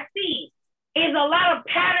what I see. Is a lot of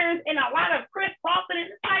patterns and a lot of crisscrossing. And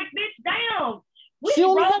it's like, bitch, damn. She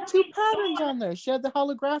only had 2 patterns on there. She had the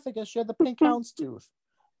holographic and she had the pink houndstooth.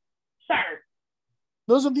 Sir.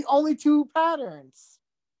 Those are the only 2 patterns.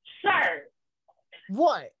 Sir.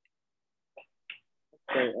 What?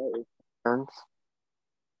 We're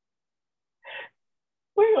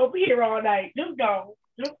gonna be here all night. Just go,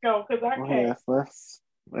 because I can't. Yes, let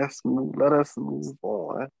us move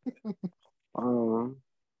on.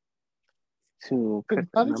 To pick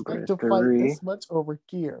number 3. Fight this much over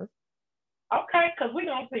gear. Okay, because we're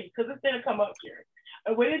gonna see, because it's gonna come up here.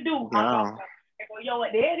 And when it do, I'm gonna yo,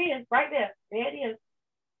 there it is, right there. There it is.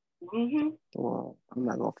 Mm-hmm. Well, I'm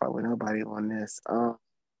not gonna fight with nobody on this.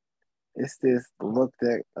 It's this look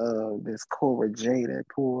that this Cora Jade had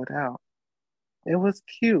pulled out. It was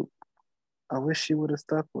cute. I wish she would have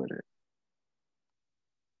stuck with it.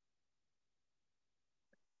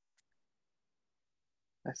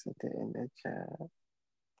 I said that in the chat.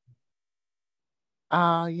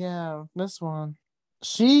 Yeah, this one.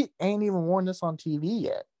 She ain't even worn this on TV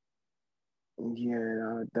yet.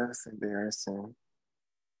 Yeah, that's embarrassing.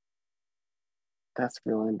 That's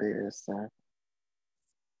real embarrassing.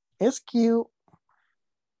 It's cute.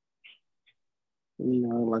 You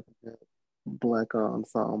know, like a black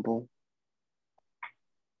ensemble.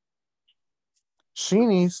 She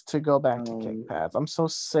needs to go back to kick pads. I'm so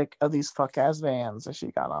sick of these fuck ass Vans that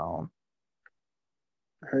she got on.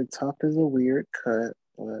 Her top is a weird cut.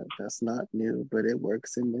 That's not new, but it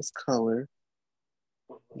works in this color,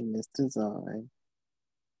 in this design.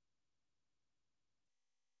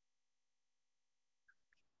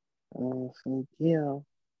 So yeah.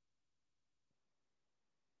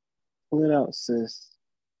 Pull it out, sis.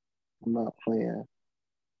 I'm not playing.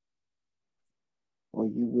 Or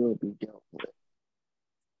you will be dealt with.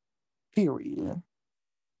 Period.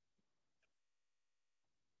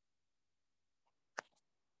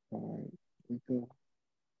 All right.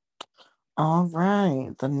 All right.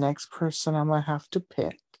 The next person I'm going to have to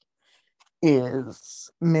pick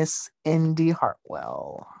is Miss Indy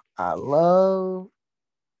Hartwell. I love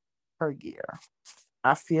her gear.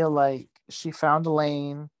 I feel like she found a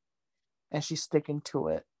lane and she's sticking to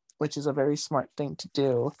it, which is a very smart thing to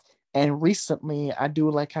do. And recently, I do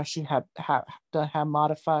like how she had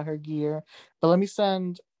modified her gear. But let me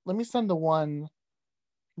send the one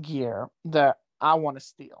gear that I want to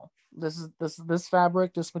steal. This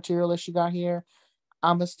fabric, this material that she got here.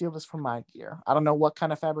 I'm gonna steal this from my gear. I don't know what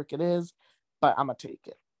kind of fabric it is, but I'm gonna take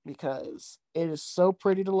it because it is so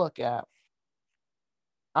pretty to look at.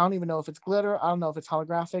 I don't even know if it's glitter. I don't know if it's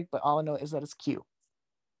holographic, but all I know is that it's cute.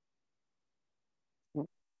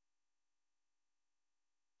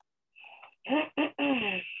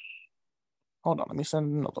 Hold on, let me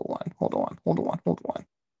send another one. Hold on.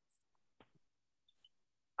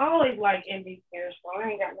 I always like indie gear, so I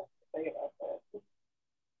ain't got nothing to say about that.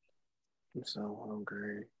 I'm so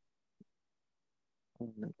hungry. I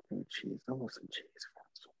want some cheese. I want some cheese.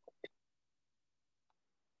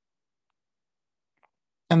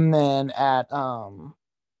 And then at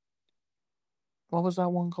what was that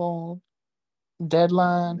one called?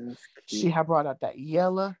 Deadline. She had brought out that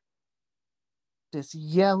yellow. this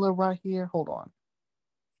yellow right here. Hold on.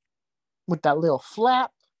 With that little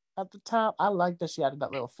flap at the top. I like that she added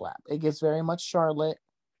that little flap. It gets very much Charlotte.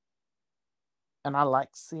 And I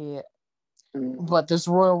like to see it. But this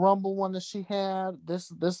Royal Rumble one that she had,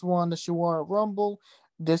 this one that she wore at Rumble,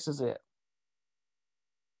 this is it.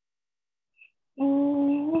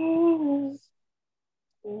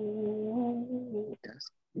 That's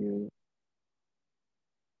cute.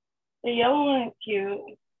 The yellow one's cute.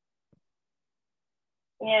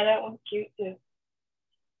 Yeah, that one's cute too.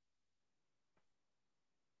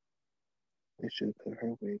 They should put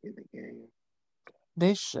her wig in the game.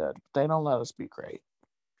 They should. They don't let us be great.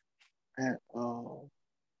 At all.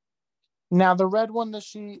 Now the red one that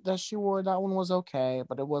she wore, that one was okay,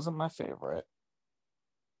 but it wasn't my favorite.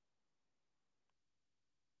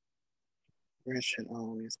 Red should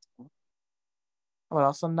always. But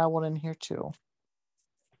I'll send that one in here too.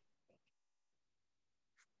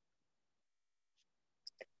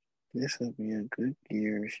 This would be a good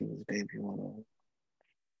gear if she was debuting on.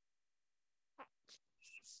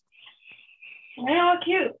 They're all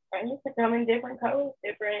cute. I used to come in different colors,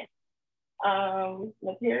 different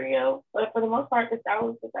material, but for the most part, the style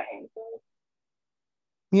is the same. So.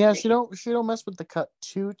 Yeah, she don't mess with the cut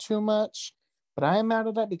too much, but I am mad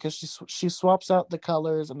at that because she swaps out the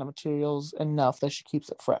colors and the materials enough that she keeps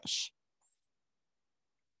it fresh.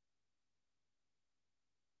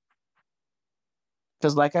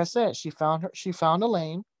 Because, like I said, she found a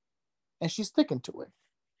lane, and she's sticking to it,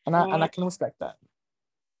 and I can respect that.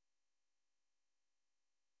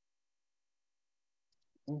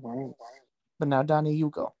 All right. But now, Donnie, you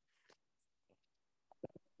go.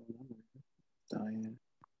 Diane.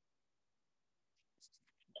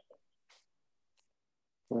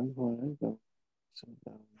 One. So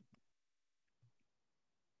what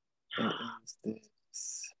is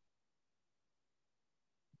this?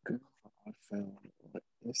 Girl, I found on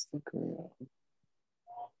Instagram.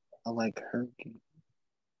 I like her gear.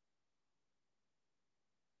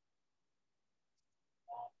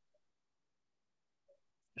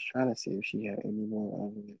 I was trying to see if she had any more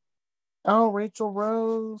of it. Oh, Rachel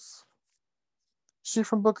Rose. She's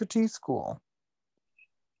from Booker T school.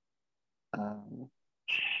 Good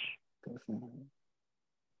for her.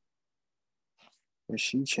 But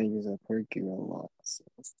she changes up her gear a lot. So.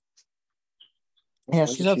 Yeah,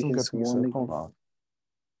 she's had some good pieces. Hold on.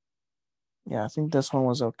 Yeah, I think this one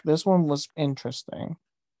was okay. This one was interesting.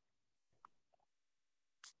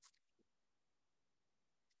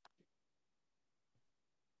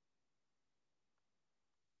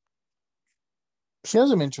 She has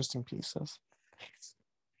some interesting pieces.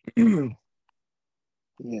 Yes.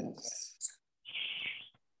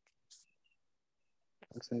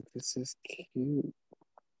 Looks like this is cute.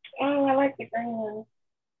 Oh, I like the green one.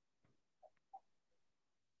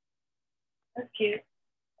 That's cute.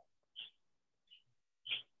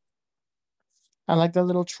 I like the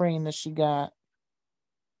little train that she got.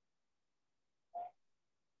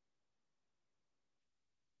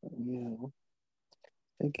 Yeah.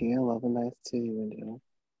 Again, I love a nice titty window.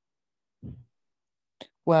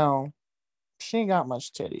 Well, she ain't got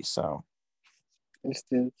much titty, so. It's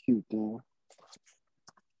still cute, though.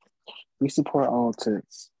 We support all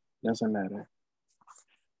tits. Doesn't matter.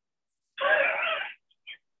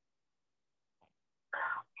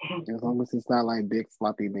 As long as it's not like big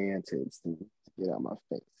floppy man tits, then get out my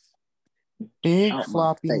face. Big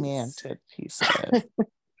floppy man tits, he said.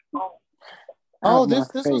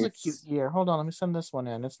 This was a cute gear. Hold on, let me send this one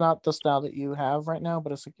in. It's not the style that you have right now,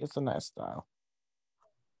 but it's a nice style.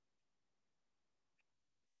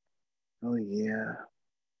 Oh yeah.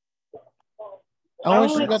 Oh,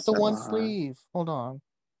 and she got the one sleeve. Hold on.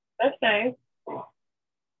 That's nice.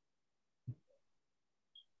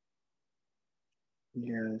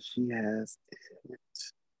 Yeah, she has it.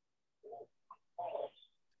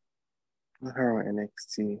 Her on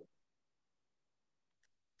NXT.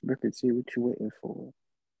 Booker T, what you waiting for?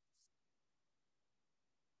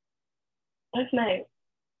 That's nice.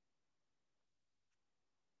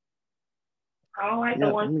 I don't like the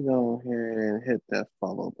one. Let me go ahead and hit that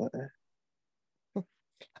follow button.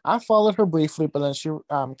 I followed her briefly, but then she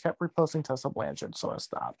kept reposting Tessa Blanchard, so I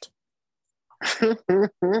stopped.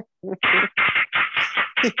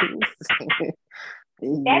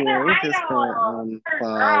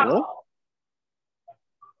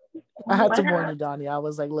 I had to warn you, Donnie. I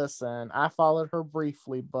was like, listen, I followed her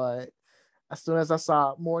briefly, but as soon as I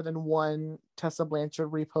saw more than one Tessa Blanchard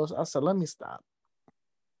repost, I said, let me stop.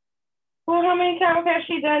 Well, how many times has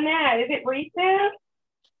she done that? Is it recent?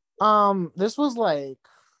 This was like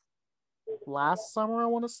last summer, I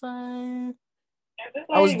want to say.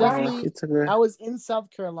 I was It I was in South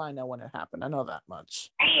Carolina when it happened. I know that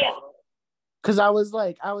much. Damn. Because I was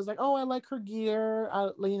like, oh, I like her gear.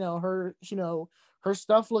 Her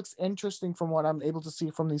stuff looks interesting from what I'm able to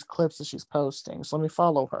see from these clips that she's posting. So let me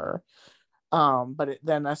follow her. But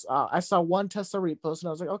then I saw one Tessa repost, and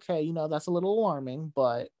I was like, okay, that's a little alarming,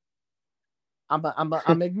 but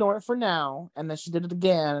I'm ignore it for now. And then she did it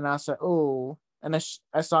again, and I said, oh. And then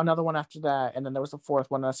I saw another one after that, and then there was a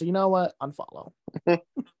fourth one, and I said, you know what, unfollow.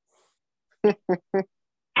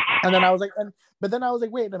 And then I was like, but then I was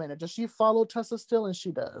like, wait a minute, does she follow Tessa still? And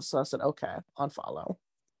she does. So I said, okay, unfollow.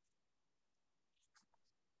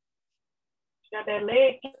 She got that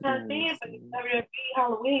leg turned in, but it's WFP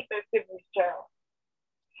Halloween festivities, child.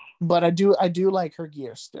 But I do like her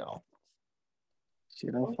gear still. She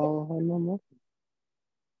don't follow her no more.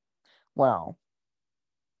 Well,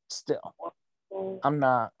 still, I'm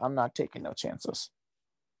not taking no chances.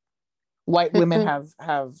 White women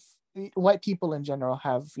have white people in general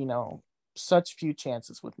have such few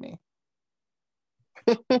chances with me.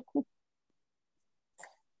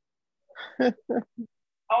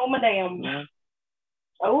 Oh my damn. Yeah.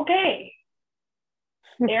 Okay.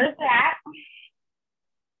 There's that.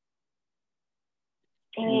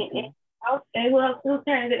 And whose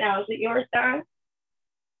turn is it now? Is it yours, Don?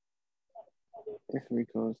 It's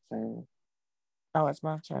Rico's turn. Oh, it's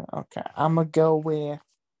my turn. Okay. I'm gonna go with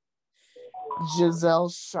Giselle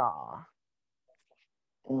Shaw.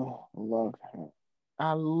 Oh, love her.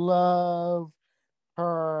 I love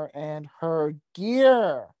her and her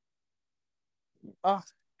gear. Oh,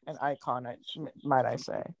 an icon, might I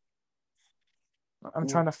say. I'm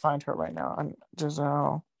trying to find her right now. I'm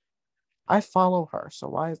Giselle. I follow her, so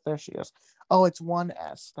why is there she is? Oh, it's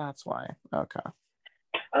 1S. That's why. Okay.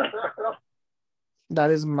 That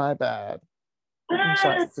is my bad. I'm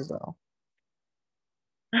sorry, Giselle.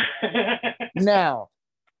 Now,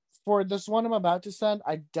 for this one I'm about to send,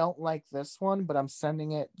 I don't like this one, but I'm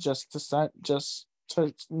sending it just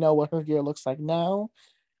to know what her gear looks like now.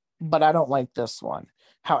 But I don't like this one.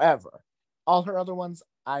 However, all her other ones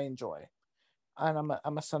I enjoy, and I'm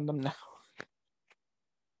gonna send them now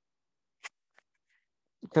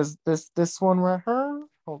because this one right her.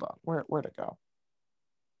 Hold on, where'd it go?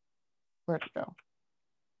 Where'd it go?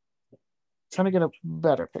 Trying to get a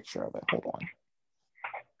better picture of it. Hold on.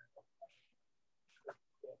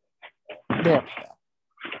 There we go.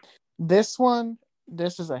 This one,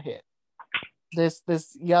 this is a hit. This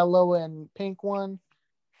yellow and pink one,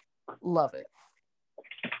 love it.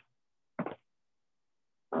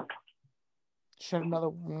 Should another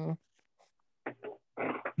one.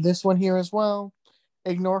 This one here as well.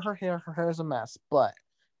 Ignore her hair. Her hair is a mess. But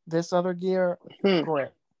this other gear, great.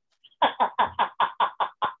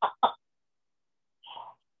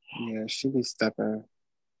 Yeah, she be stepping.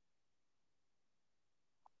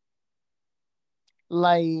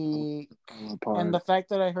 Like, and the fact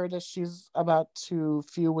that I heard that she's about to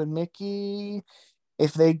feud with Mickey,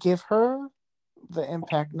 if they give her the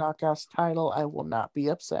Impact Knockouts title, I will not be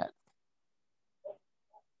upset.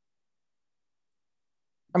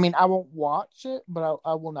 I mean, I won't watch it, but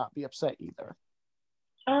I will not be upset either.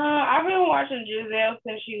 I've been watching Giselle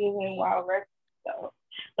since she was in Wild Records. So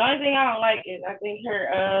the only thing I don't like is I think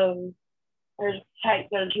her tights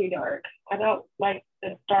are too dark. I don't like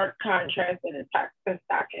the dark contrast in the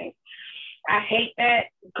stocking. I hate that.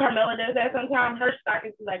 Carmella does that sometimes. Her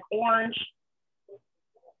stockings is like orange.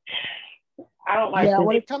 I don't like. Yeah,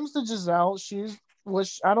 when it comes to Giselle,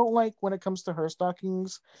 I don't like when it comes to her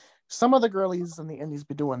stockings. Some of the girlies in the indies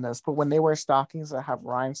be doing this, but when they wear stockings that have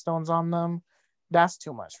rhinestones on them, that's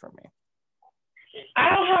too much for me.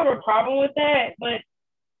 I don't have a problem with that, but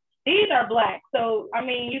these are black, so I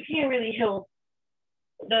mean, you can't really help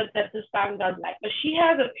that the stockings are black. But she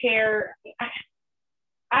has a pair.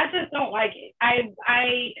 I just don't like it. I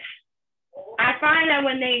find that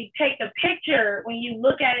when they take the picture, when you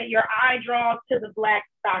look at it, your eye draws to the black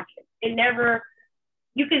stocking. It never.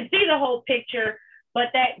 You can see the whole picture,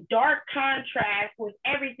 but that dark contrast with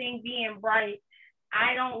everything being bright,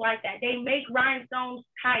 I don't like that. They make rhinestones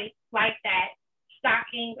tight like that,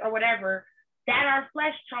 stockings or whatever, that are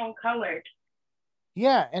flesh tone colored.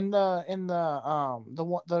 Yeah, and the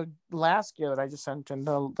last gear that I just sent in,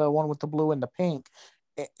 the one with the blue and the pink,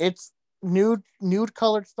 it's nude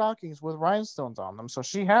colored stockings with rhinestones on them. So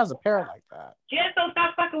she has a pair like that. Yeah, so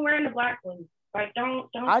stop fucking wearing the black ones. Like, don't.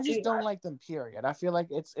 I just don't like them. Period. I feel like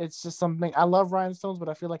it's just something. I love rhinestones, but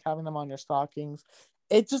I feel like having them on your stockings,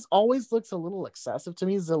 it just always looks a little excessive to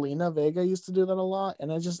me. Zelina Vega used to do that a lot, and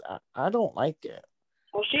I don't like it.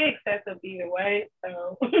 Well, she excessive either way,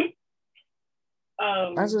 so.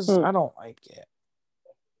 I don't like it.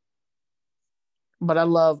 But I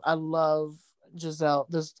love Giselle.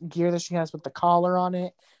 This gear that she has with the collar on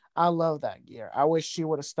it. I love that gear. I wish she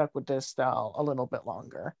would have stuck with this style a little bit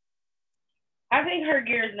longer. I think her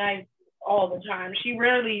gear is nice all the time. She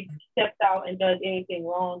rarely steps out and does anything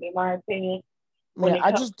wrong, in my opinion. Yeah,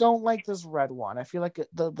 I just don't like this red one. I feel like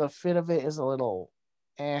the fit of it is a little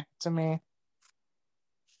to me.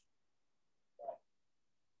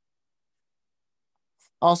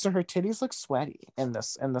 Also, her titties look sweaty in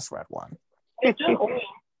this red one. It's just oil.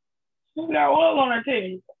 She got oil on her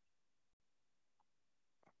titties.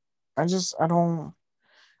 I don't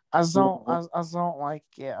like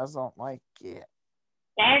it. I don't like it.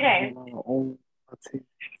 Okay.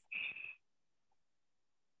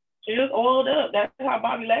 She was oiled up. That's how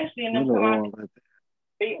Bobby Lashley and them come out.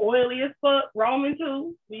 Be oily as fuck. Roman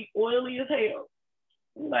too. Be oily as hell.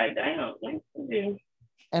 I'm like, damn.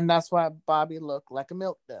 And that's why Bobby looked like a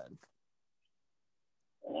milk dud.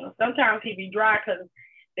 Sometimes he be dry because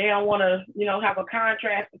they don't want to, have a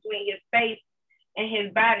contrast between his face and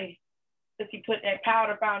his body. Because he put that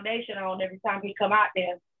powder foundation on every time he come out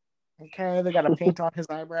there. Okay, they got to paint on his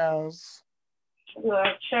eyebrows.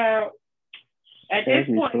 Child. At this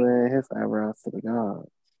point, his eyebrows to the god.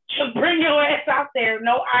 Just bring your ass out there.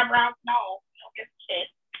 No eyebrows, no. Don't get shit.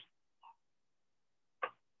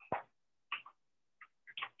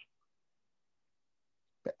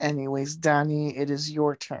 But anyways, Donnie, it is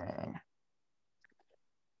your turn.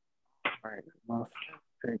 All right, my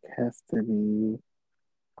pick has to be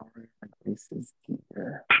Grace's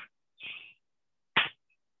gear.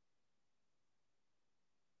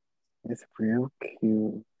 It's real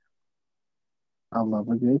cute. I love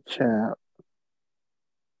a good chap.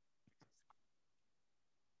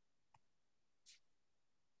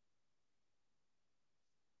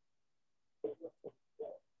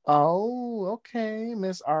 Oh, okay,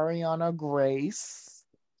 Miss Ariana Grace.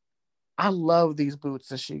 I love these boots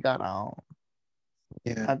that she got on.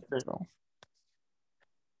 Yeah. I do.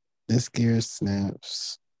 This gear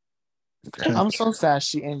snaps. I'm so sad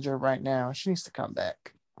she injured right now. She needs to come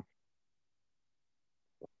back.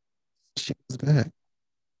 She was back.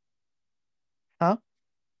 Huh? I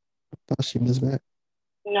thought she was back.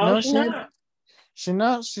 No, she's not. She's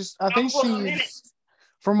not. I think she's.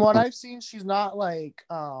 From what I've seen, she's not like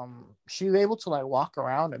she's able to like walk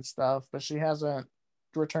around and stuff, but she hasn't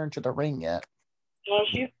returned to the ring yet. No,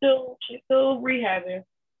 she's still rehabbing.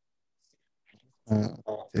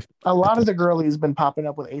 A lot of the girlies been popping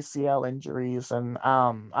up with ACL injuries, and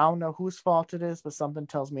I don't know whose fault it is, but something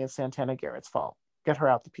tells me it's Santana Garrett's fault. Get her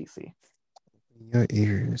out the PC. Your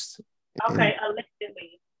ears. Okay,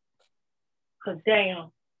 allegedly. Cause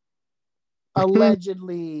damn.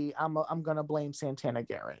 Allegedly, I'm gonna blame Santana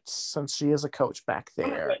Garrett since she is a coach back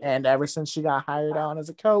there, and ever since she got hired on as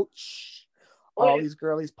a coach, all these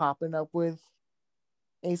girlies popping up with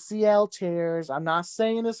ACL tears. I'm not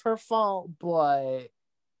saying it's her fault, but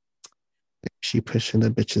she pushing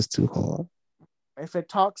the bitches too hard. If it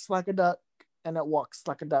talks like a duck and it walks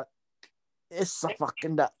like a duck, it's a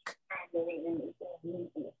fucking duck.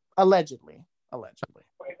 Allegedly. Cut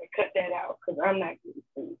that out because I'm not getting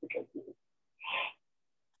because.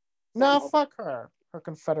 No, fuck her. Her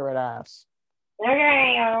Confederate ass.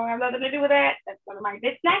 Okay, I don't have nothing to do with that. That's none of my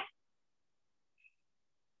business.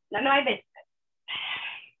 None of my business.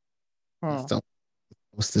 Don't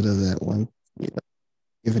posted of that one,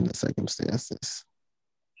 given the circumstances. It's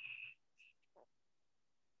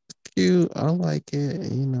cute. I like it.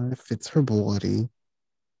 It fits her body.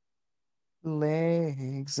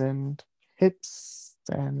 Legs and hips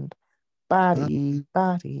and body.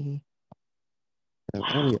 The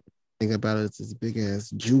only thing about it is this big ass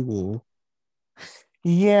jewel.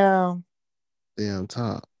 Yeah. On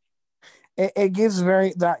top. It gives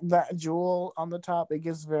very that jewel on the top. It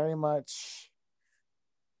gives very much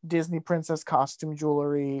Disney princess costume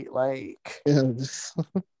jewelry. Like it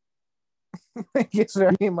gives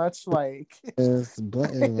very much like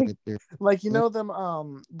button right there. Like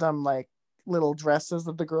them like little dresses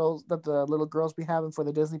that the little girls be having for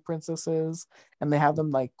the Disney princesses, and they have them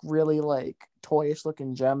like really like toyish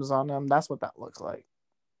looking gems on them. That's what that looks like.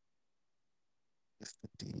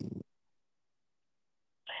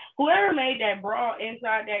 Whoever made that bra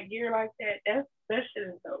inside that gear like that shit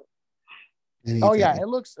is dope. Oh yeah, it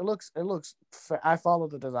looks. I follow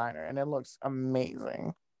the designer, and it looks amazing.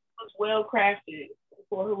 It looks well crafted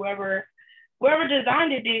for whoever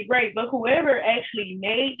designed it did great, but whoever actually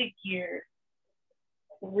made the gear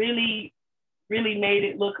really, really made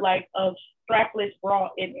it look like a strapless bra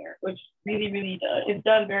in there, which really, really does. It's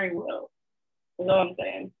done very well. You know what I'm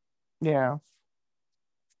saying? Yeah.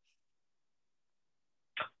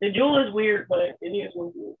 The jewel is weird, but it is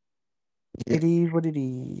what it is. It is what it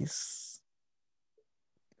is.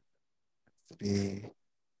 To be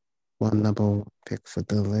one number one pick for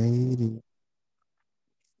the lady.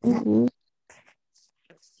 Mm-hmm.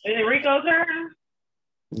 Is it Rico's turn?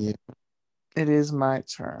 Yeah. It is my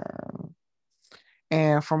turn.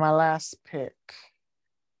 And for my last pick,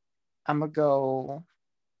 I'm going to go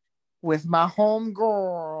with my home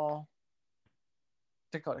girl,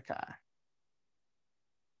 Dakota Kai.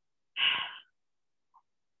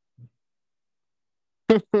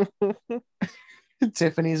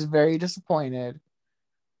 Tiffany's very disappointed.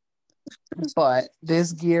 But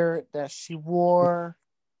this gear that she wore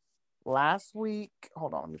last week,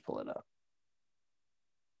 hold on, let me pull it up.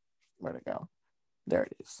 Where'd it go? There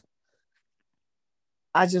it is.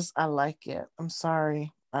 I like it. I'm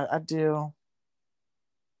sorry. I do.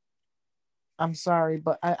 I'm sorry,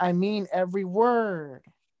 but I mean every word.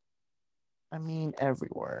 I mean every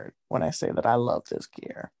word when I say that I love this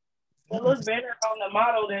gear. It looks better on the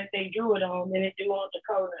model that they drew it on than it do on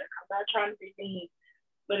Dakota. I'm not trying to be mean,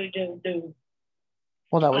 but it do.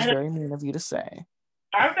 Well, that was very mean of you to say.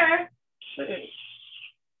 Okay.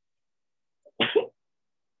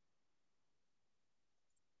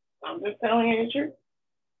 I'm just telling you the truth.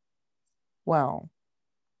 Well,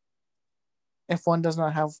 if one does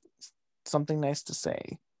not have something nice to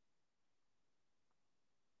say.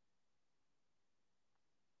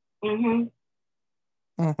 Mm-hmm.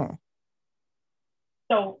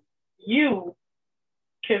 So you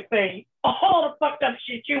can say all the fucked up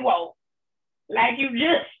shit you want, like you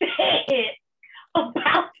just said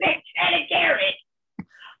about Santana Garrett,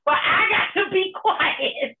 but I got to be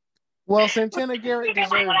quiet. Well, Santana Garrett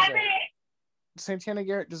deserves it. Santana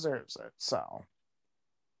Garrett deserves it, so.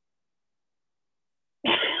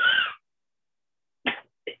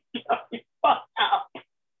 You fucked up.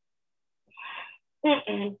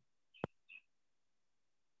 Mm-mm.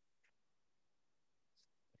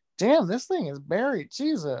 Damn, this thing is buried.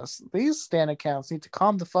 Jesus. These stan accounts need to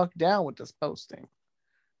calm the fuck down with this posting.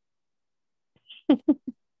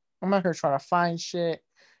 I'm out here trying to find shit.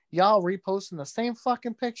 Y'all reposting the same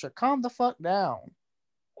fucking picture. Calm the fuck down.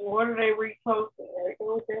 What are they reposting?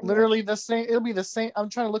 Literally the same. It'll be the same. I'm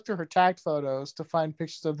trying to look through her tagged photos to find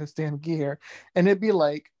pictures of this damn gear. And it'd be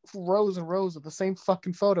like rows and rows of the same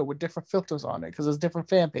fucking photo with different filters on it because there's different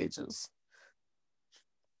fan pages.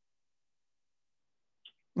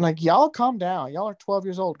 Like, y'all calm down. Y'all are 12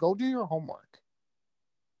 years old. Go do your homework.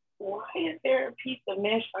 Why is there a piece of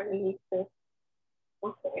mesh underneath this?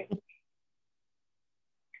 Okay.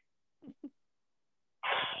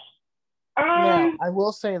 Now, I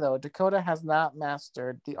will say, though, Dakota has not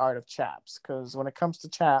mastered the art of chaps, because when it comes to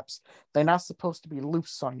chaps, they're not supposed to be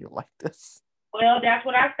loose on you like this. Well, that's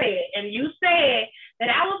what I said. And you said that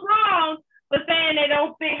I was wrong for saying they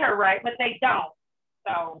don't fit her right, but they don't.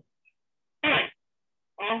 So,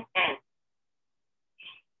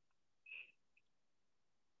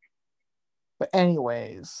 But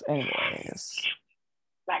anyways. Like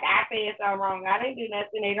I said something wrong. I didn't do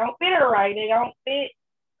nothing. They don't fit her right. They don't fit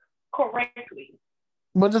correctly.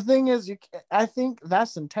 But the thing is, I think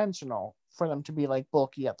that's intentional for them to be like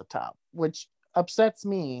bulky at the top, which upsets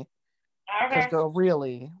me. Because they're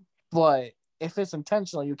really, but if it's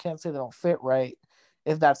intentional, you can't say they don't fit right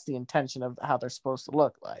if that's the intention of how they're supposed to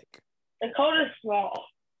look like. Dakota's small.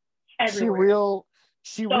 Everywhere.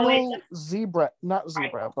 She real zebra, not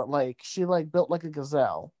zebra, right. But like she like built like a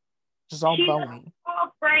gazelle, just all bony. She's a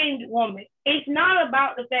small-framed woman. It's not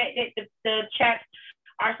about the fact that the chaps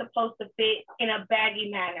are supposed to fit in a baggy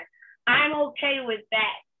manner. I'm okay with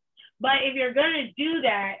that. But if you're gonna do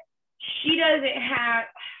that, she doesn't have.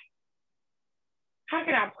 How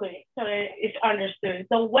can I put it so that it's understood?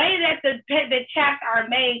 The way that the chaps are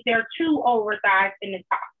made, they're too oversized in the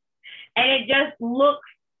top. And it just looks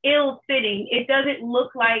ill-fitting. It doesn't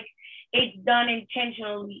look like it's done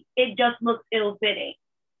intentionally. It just looks ill-fitting.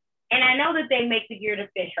 And I know that they make the gear to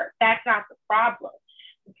fit her. That's not the problem.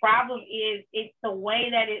 The problem is it's the way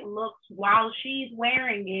that it looks while she's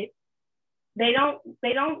wearing it. They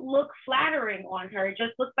don't look flattering on her. It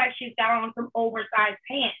just looks like she's got on some oversized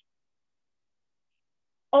pants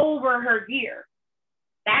over her gear.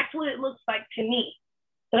 That's what it looks like to me.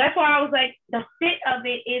 So that's why I was like, the fit of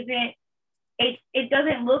it isn't, it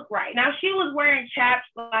doesn't look right. Now she was wearing chaps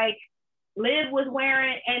like Liv was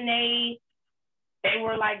wearing, and they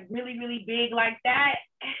were like really, really big like that.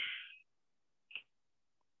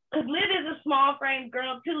 Because Liv is a small frame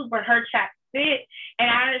girl too, but her chaps fit. And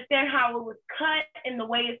I understand how it was cut and the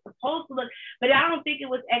way it's supposed to look, but I don't think it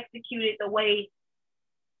was executed the way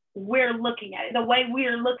we're looking at it, the way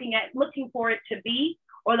we're looking for it to be,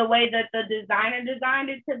 or the way that the designer designed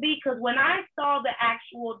it to be. Because when I saw the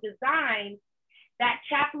actual design, that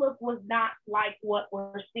chap look was not like what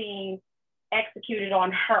we're seeing executed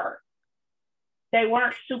on her. They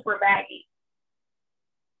weren't super baggy.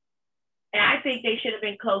 And I think they should have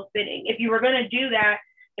been close fitting. If you were going to do that,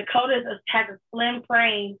 Dakota has a slim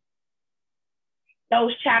frame.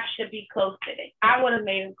 Those chaps should be close fitting. I would have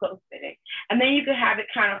made them close fitting. And then you could have it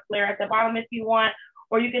kind of flare at the bottom if you want,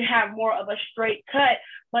 or you can have more of a straight cut.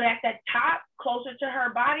 But at the top, closer to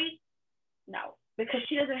her body, no, because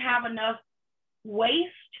she doesn't have enough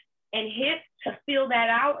waist and hip to fill that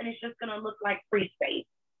out, and it's just going to look like free space,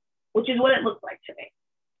 which is what it looks like to me.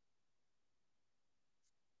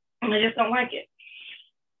 And I just don't like it.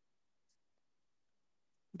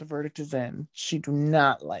 The verdict is in. She do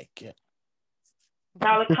not like it.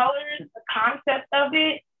 Now the colors, the concept of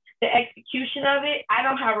it, the execution of it, I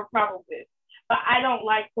don't have a problem with. But I don't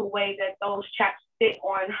like the way that those chaps fit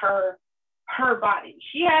on her body.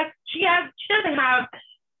 She doesn't have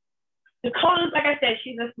the colors, like I said,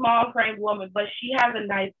 she's a small framed woman, but she has a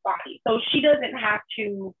nice body. So she doesn't have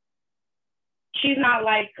to, she's not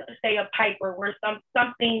like, say, a Piper where some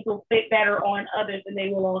things will fit better on others than they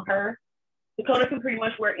will on her. Dakota can pretty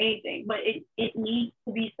much wear anything, but it needs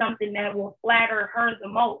to be something that will flatter her the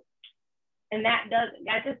most. And that doesn't.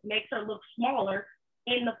 That just makes her look smaller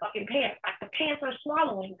in the fucking pants. Like the pants are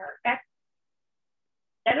swallowing her. That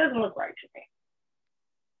doesn't look right to me.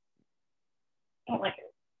 I don't like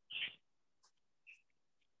it.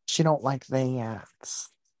 She don't like the axe.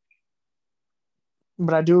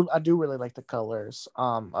 But I do really like the colors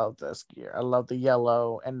of this gear. I love the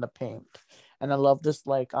yellow and the pink. And I love this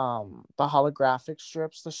like the holographic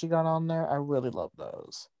strips that she got on there. I really love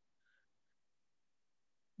those.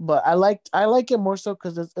 But I like it more so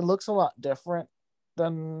because it looks a lot different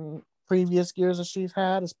previous gears that she's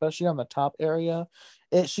had, especially on the top area.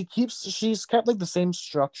 She's kept like the same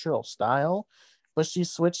structural style, but she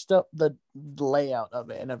switched up the layout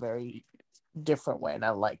of it in a very different way, and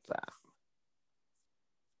I like that.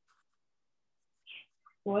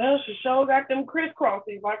 Well, she sure got them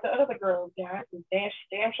crisscrosses like the other girls got. And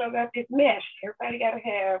damn sure got this mesh. Everybody got to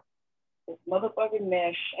have this motherfucking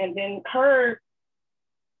mesh. And then hers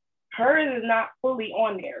is not fully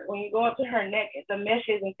on there. When you go up to her neck, the mesh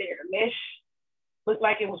isn't there. The mesh looks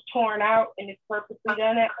like it was torn out and it's purposely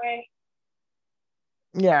done that way.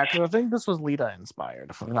 Yeah, because I think this was Lita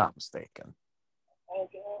inspired, if I'm not mistaken.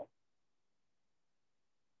 Okay.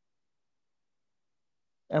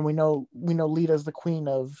 And we know Lita's the queen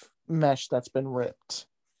of mesh that's been ripped.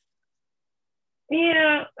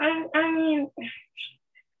 Yeah, I mean,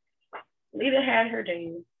 Lita had her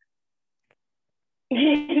days.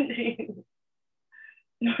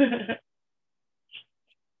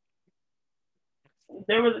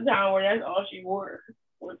 There was a time where that's all she wore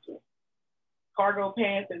was cargo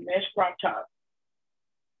pants and mesh crop top.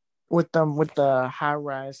 With the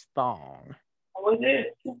high-rise thong. That was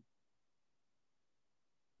it.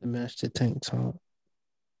 The mesh to tank top.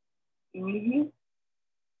 Mm-hmm.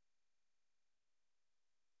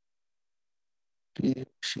 Yeah,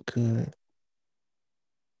 she could.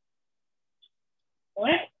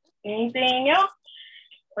 What? Anything else?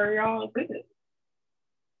 Or y'all good?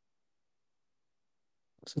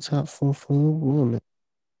 It's a top 4 for a woman.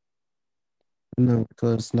 No,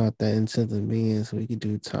 because not that into the men, so we could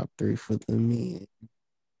do top 3 for the men.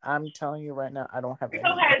 I'm telling you right now, I don't have any.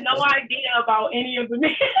 Rico has no idea about any of the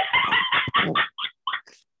men.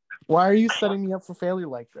 Why are you setting me up for failure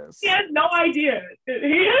like this? He has no idea.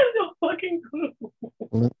 He has no fucking clue.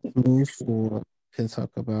 Let's move forward. We can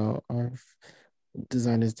talk about our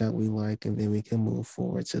designers that we like, and then we can move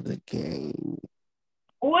forward to the game.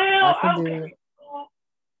 Well, okay.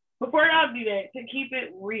 Before y'all do that, to keep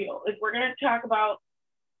it real, if we're gonna talk about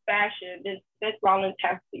fashion, this Rollins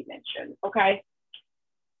has to be mentioned, okay?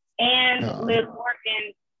 And Liv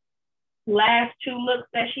Morgan's last 2 looks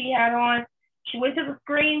that she had on, she went to the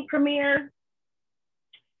Scream premiere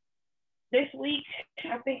this week.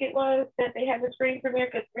 I think it was that they had the Scream premiere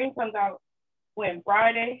because Scream comes out when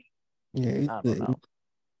Friday. Yeah, I don't know.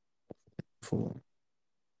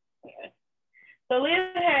 Yeah. So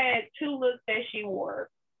Liv had 2 looks that she wore.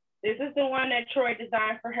 This is the one that Troy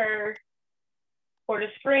designed for her for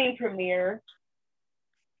the Scream premiere.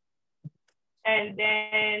 And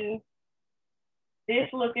then this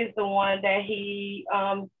look is the one that he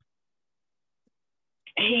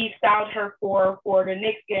styled her for the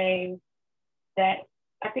Knicks game that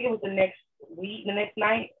I think it was the next week, the next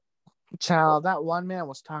night. Child, that one man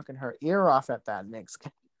was talking her ear off at that Knicks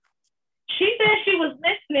game. She said she was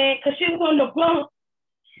listening because she was on the bump.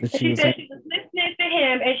 She said she was listening to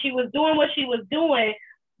him and she was doing what she was doing,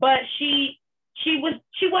 but she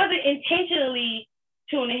wasn't intentionally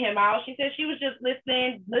tuning him out. She said she was just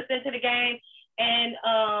listening to the game and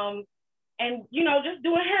just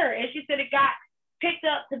doing her. And she said it got picked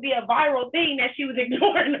up to be a viral thing that she was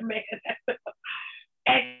ignoring the man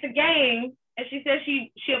at the game. And she said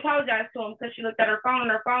she apologized to him because she looked at her phone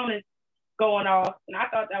and her phone is going off. And I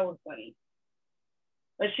thought that was funny.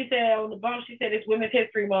 But she said on the bump, she said it's Women's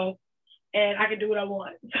History Month and I can do what I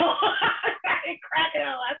want. So I started cracking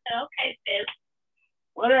up. I said, okay, sis,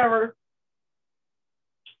 whatever.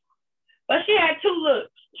 But she had two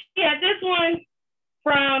looks. She had this one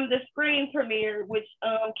from the Scream premiere, which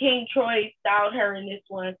King Troy styled her in this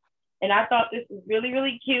one. And I thought this was really,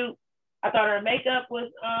 really cute. I thought her makeup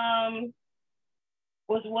was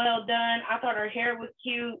well done. I thought her hair was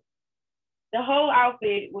cute. The whole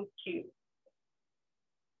outfit was cute.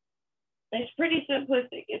 It's pretty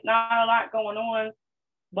simplistic. It's not a lot going on,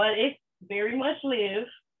 but it's very much Liv.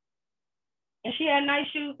 And she had nice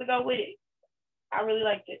shoes to go with it. I really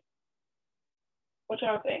liked it. What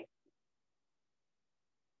y'all think?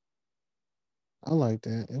 I like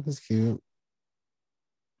that. It was cute.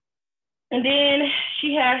 And then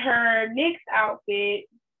she had her Knicks outfit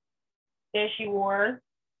that she wore.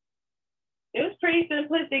 It was pretty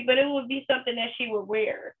simplistic, but it would be something that she would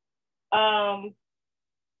wear.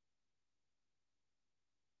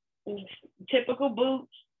 Typical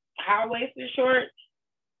boots, high-waisted shorts.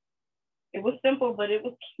 It was simple, but it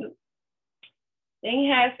was cute. Then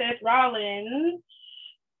you had Seth Rollins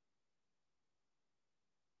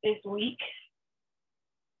this week,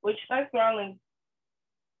 which Seth Rollins,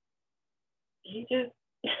 he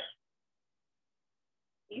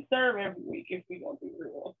serve every week if we gonna be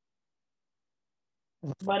real.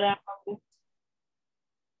 But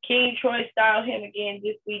King Troy styled him again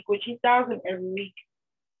this week, which he styles him every week.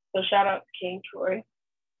 So shout out to King Troy.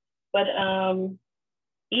 But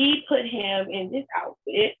he put him in this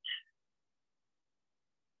outfit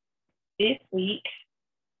this week.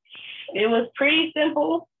 It was pretty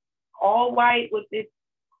simple, all white with this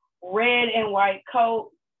red and white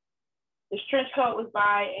coat. This trench coat was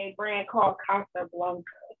by a brand called Casablanca.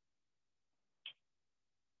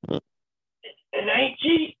 It ain't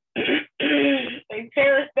cheap. They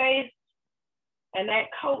Paris-based, and that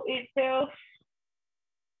coat itself,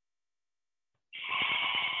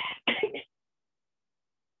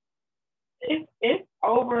 it's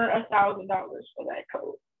over $1,000 for that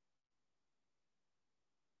coat.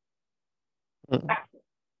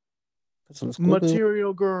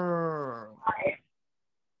 Material Girl.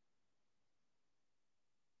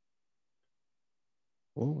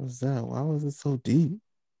 What was that? Why was it so deep?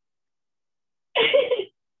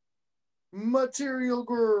 Material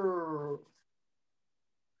Girl.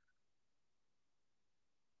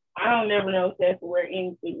 I don't never know Seth to wear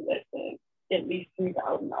anything less than at least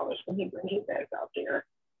 $3,000 when he brings his ass out there.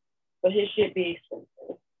 But his shit be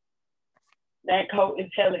expensive. That coat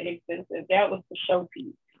is hella expensive. That was the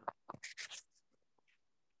showpiece.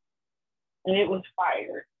 And it was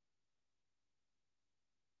fire.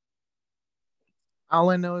 All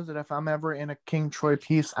I know is that if I'm ever in a King Troy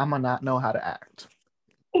piece, I'm gonna not know how to act.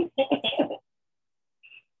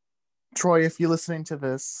 Troy, if you're listening to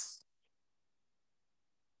this,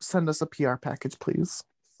 send us a PR package, please.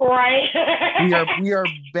 Right. we are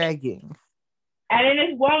begging. And then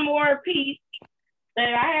there's one more piece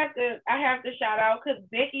that I have to shout out because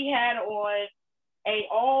Becky had on a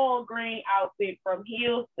all green outfit from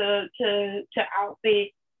heels to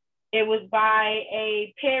outfit. It was by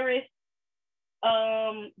a Paris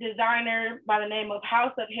designer by the name of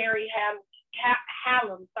House of Harry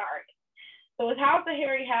Hallam. Sorry. So it's House of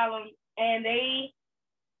Harry Hallam, and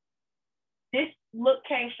this look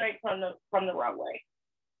came straight from the runway.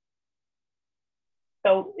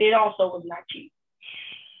 So it also was not cheap.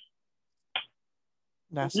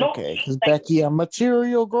 That's okay, because Becky, a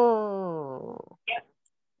material girl. Yep.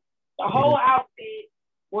 The whole outfit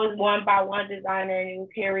was one by one designer, and it was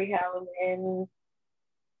Harry Hallam. And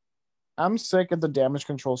I'm sick of the Damage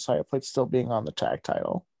Control site plate still being on the tag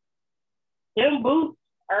title. Them boots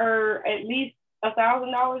are at least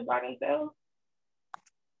 $1,000 by themselves.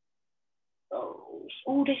 So,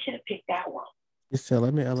 they should have picked that one. You said,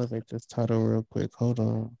 let me elevate this title real quick. Hold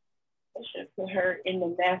on. They should have put her in the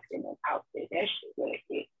masculine outfit. That shit really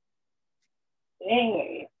good.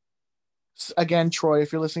 Anyway. Again, Troy,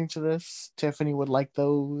 if you're listening to this, Tiffany would like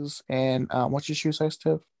those. And what's your shoe size,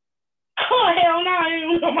 Tiff? Oh, hell no. I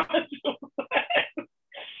didn't want my shoes.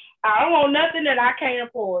 I don't want nothing that I can't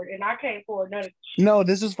afford, and I can't afford none of it. No,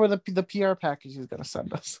 this is for the PR package he's going to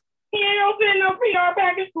send us. He ain't gonna send no PR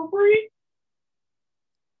package for free.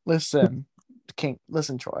 Listen,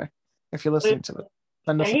 Troy, if you're listening to this,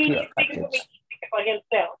 Send And us a he PR ain't speaking for me, package. he's speaking for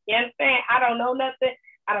himself. You understand? I don't know nothing.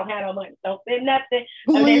 I don't have no money. Don't say nothing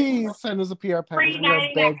unless Please send us a PR package. We are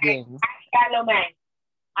 $3.99. begging. I ain't got no money.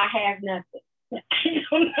 I have nothing. I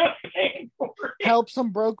don't know nothing for it. Help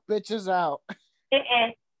some broke bitches out.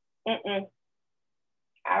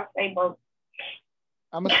 I'll say broke.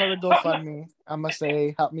 I'm gonna start a GoFundMe. I'm gonna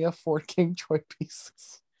say, help me afford King Troy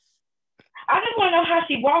pieces. I just want to know how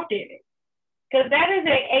she walked in it. Because that is an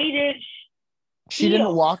 8-inch She heel.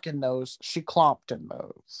 didn't walk in those. She clomped in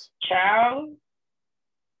those. Child.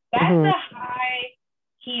 That's Mhm. a high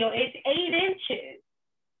heel. It's 8 inches.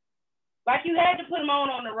 Like you had to put them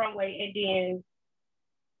on the runway and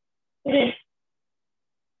then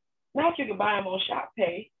now you can buy them on Shop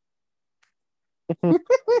Pay.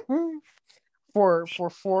 for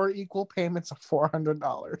 4 equal payments of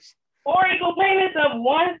 $400. 4 equal payments of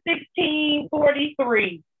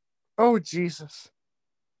 $116.43. Oh Jesus!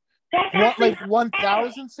 That's What, actually like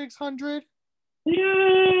 1,600?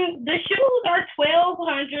 the shoes are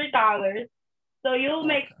 $1,200. So you'll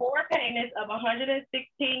make 4 payments of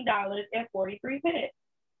 $116.43.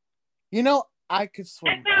 You know, I could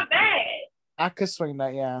swing. That's not bad. I could swing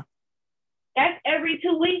that. Yeah. That's every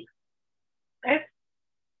 2 weeks. That's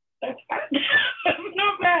not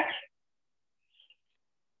bad.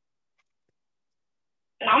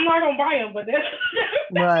 I'm not gonna buy them, but that's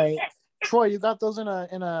Right. Troy, you got those in a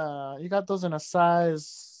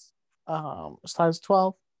size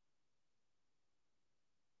 12?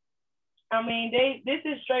 I mean, this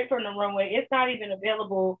is straight from the runway. It's not even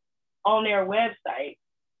available on their website.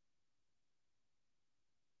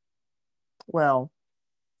 Well,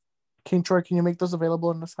 King Troy, can you make those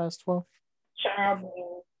available in a size 12? Child.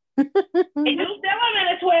 They do sell them in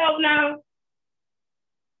a 12 now,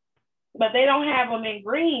 but they don't have them in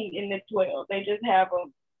green in the 12. They just have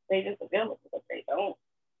them. They just available, but they don't.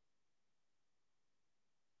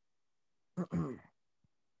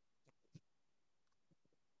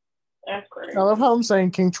 That's crazy. I love how I'm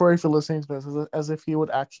saying King Troy for listening to this as if he would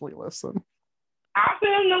actually listen. I'll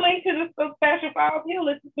send him the link to the special file. He'll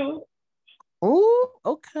listen to it. Ooh,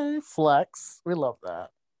 okay, flex. We love that.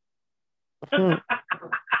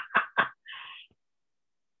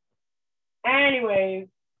 Anyways,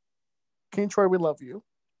 King Troy, we love you.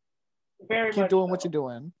 very Keep much doing so. what you're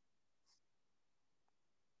doing.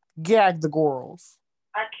 Gag the girls.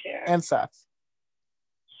 I can't. And Seth.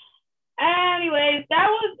 Anyways, that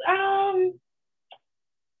was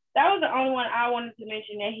the only one I wanted to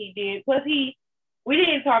mention that he did. Plus, we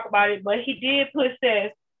didn't talk about it, but he did put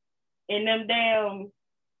Seth in them damn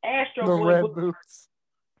Astro The Boy red boots.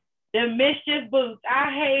 The mischief boots.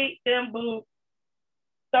 I hate them boots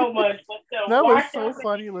so much. But That was so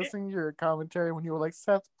funny listening to your commentary when you were like,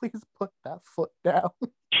 Seth, please put that foot down.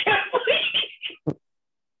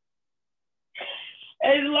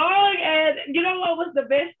 As long as, you know what was the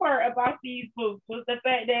best part about these boots was the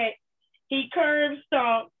fact that he curb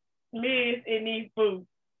stomped Miz in these boots.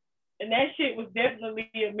 And that shit was definitely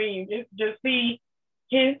a meme. Just see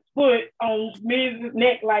his foot on Miz's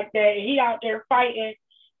neck like that. And he out there fighting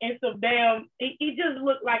and some damn, he just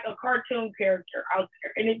looked like a cartoon character out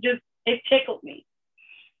there. And it tickled me.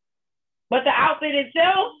 But the outfit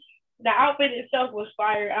itself was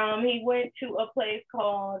fire. He went to a place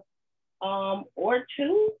called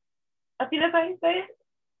Or2. I think that's how you say it.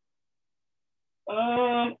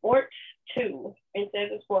 Or2. It says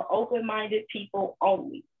it's for open-minded people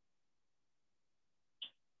only.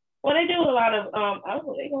 Well, they do a lot of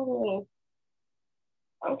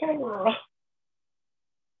okay, girl.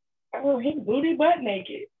 Oh, he's booty butt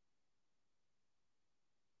naked.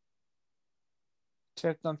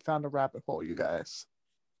 Tech done found a rabbit hole, you guys.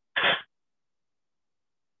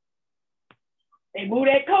 They move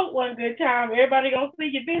that coat one good time. Everybody gonna see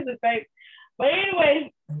your business, babe. But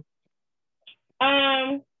anyway,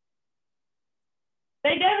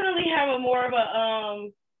 they definitely have a more of a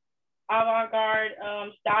avant-garde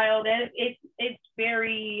style. That it's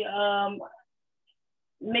very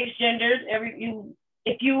mixed gendered.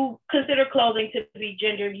 If you consider clothing to be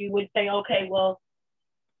gendered, you would say, okay, well,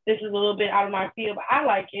 this is a little bit out of my field, but I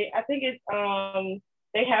like it. I think it's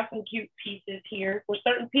they have some cute pieces here. For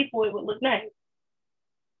certain people, it would look nice.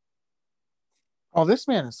 Oh, this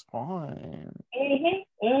man is fine. Okay.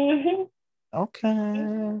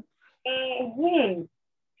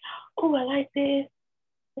 Oh, I like this.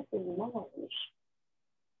 This is nice.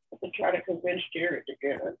 I could try to convince Jared to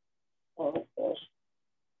get it. Oh,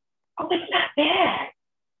 it's not bad.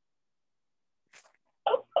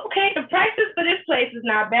 Okay, the prices for this place is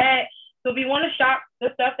not bad. So if you want to shop the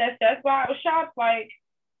stuff that Seth bought or shops, like,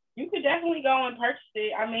 you could definitely go and purchase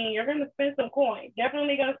it. I mean, you're going to spend some coin.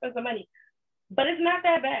 Definitely going to spend some money. But it's not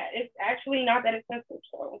that bad. It's actually not that expensive.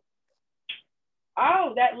 So,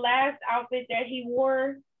 oh, that last outfit that he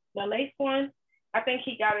wore, the lace one, I think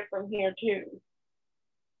he got it from here too.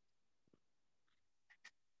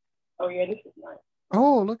 Oh yeah, this is nice.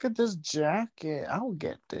 Oh, look at this jacket. I'll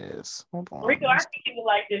get this. Hold on. Rico, I think you would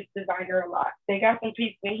like this designer a lot. They got some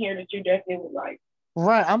pieces in here that you definitely would like.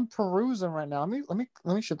 Right, I'm perusing right now. Let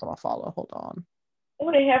me shoot them a follow. Hold on. Oh,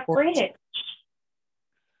 they have French.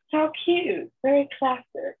 How cute. Very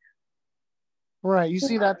classic. Right, you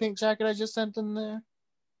see that pink jacket I just sent in there?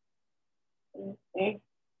 Mm-hmm.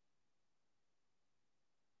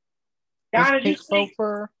 Don, did you sleep?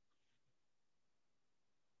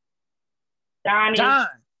 Donnie. John.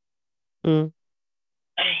 Mm.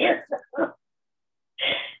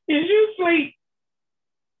 Did you sleep?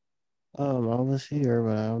 I was here,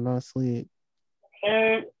 but I'm not asleep.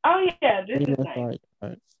 Oh yeah, this is nice.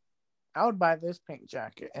 I would buy this pink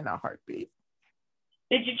jacket in a heartbeat.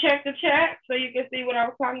 Did you check the chat so you can see what I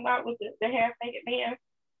was talking about with the half naked man?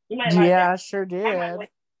 You might like that. I sure did. And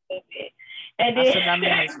I then said that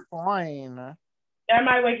man is fine. That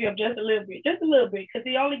might wake you up just a little bit, because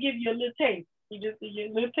he only gives you a little taste. He just gives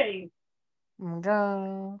you a little taste.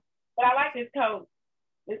 Okay. But I like this coat.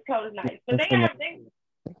 This coat is nice. But they have things.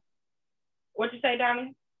 What you say,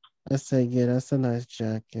 Donnie? I said, yeah, that's a nice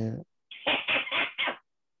jacket.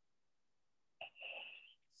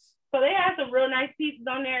 So they have some real nice pieces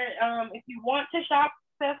on there. If you want to shop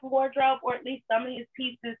Seth's wardrobe, or at least some of his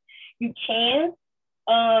pieces, you can.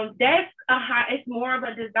 It's more of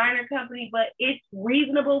a designer company, but it's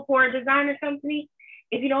reasonable for a designer company,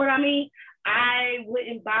 if you know what I mean. I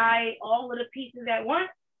wouldn't buy all of the pieces at once.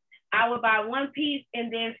 I would buy one piece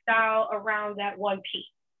and then style around that one piece.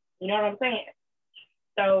 You know what I'm saying?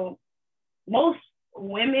 So most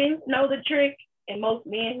women know the trick, and most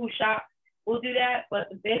men who shop will do that. But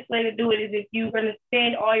the best way to do it is if you're going to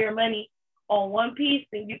spend all your money on one piece,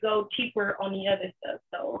 then you go cheaper on the other stuff.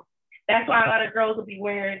 So that's why a lot of girls will be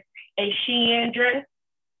wearing a Shein dress,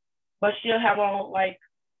 but she'll have on like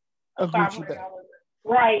a $500 bag.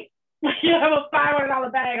 Right. She'll have a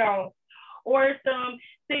 $500 bag on, or some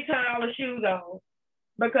 $600 shoes on,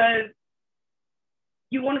 because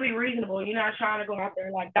you want to be reasonable. You're not trying to go out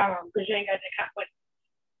there like Dom, because you ain't got that kind of money.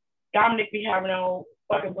 Dominic be having on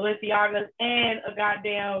fucking Balenciagas and a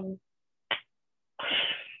goddamn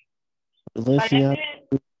Balenciaga,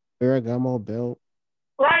 Ferragamo belt.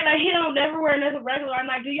 Right, like he don't never wear it as a regular. I'm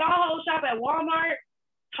like, do y'all whole shop at Walmart,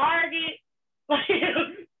 Target, like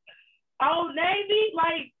Old Navy?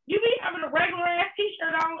 Like, you be having a regular ass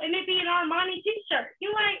t-shirt on and it be an Armani t-shirt.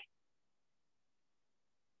 You like,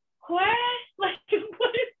 what? Like,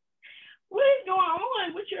 what is going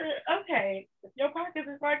on with your, okay, if your pockets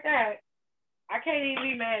is like that, I can't even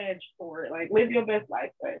be managed for it. Like, live your best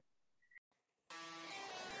life, but.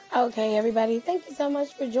 Okay, everybody, thank you so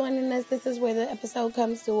much for joining us. This is where the episode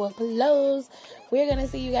comes to a close. We're going to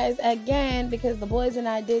see you guys again, because the boys and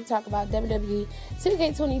I did talk about WWE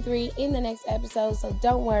 2K23 in the next episode, so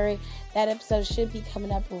don't worry. That episode should be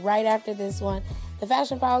coming up right after this one. The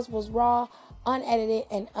Fashion Files was raw, unedited,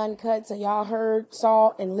 and uncut, so y'all heard,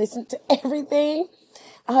 saw, and listened to everything.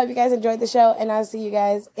 I hope you guys enjoyed the show, and I'll see you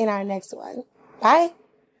guys in our next one. Bye.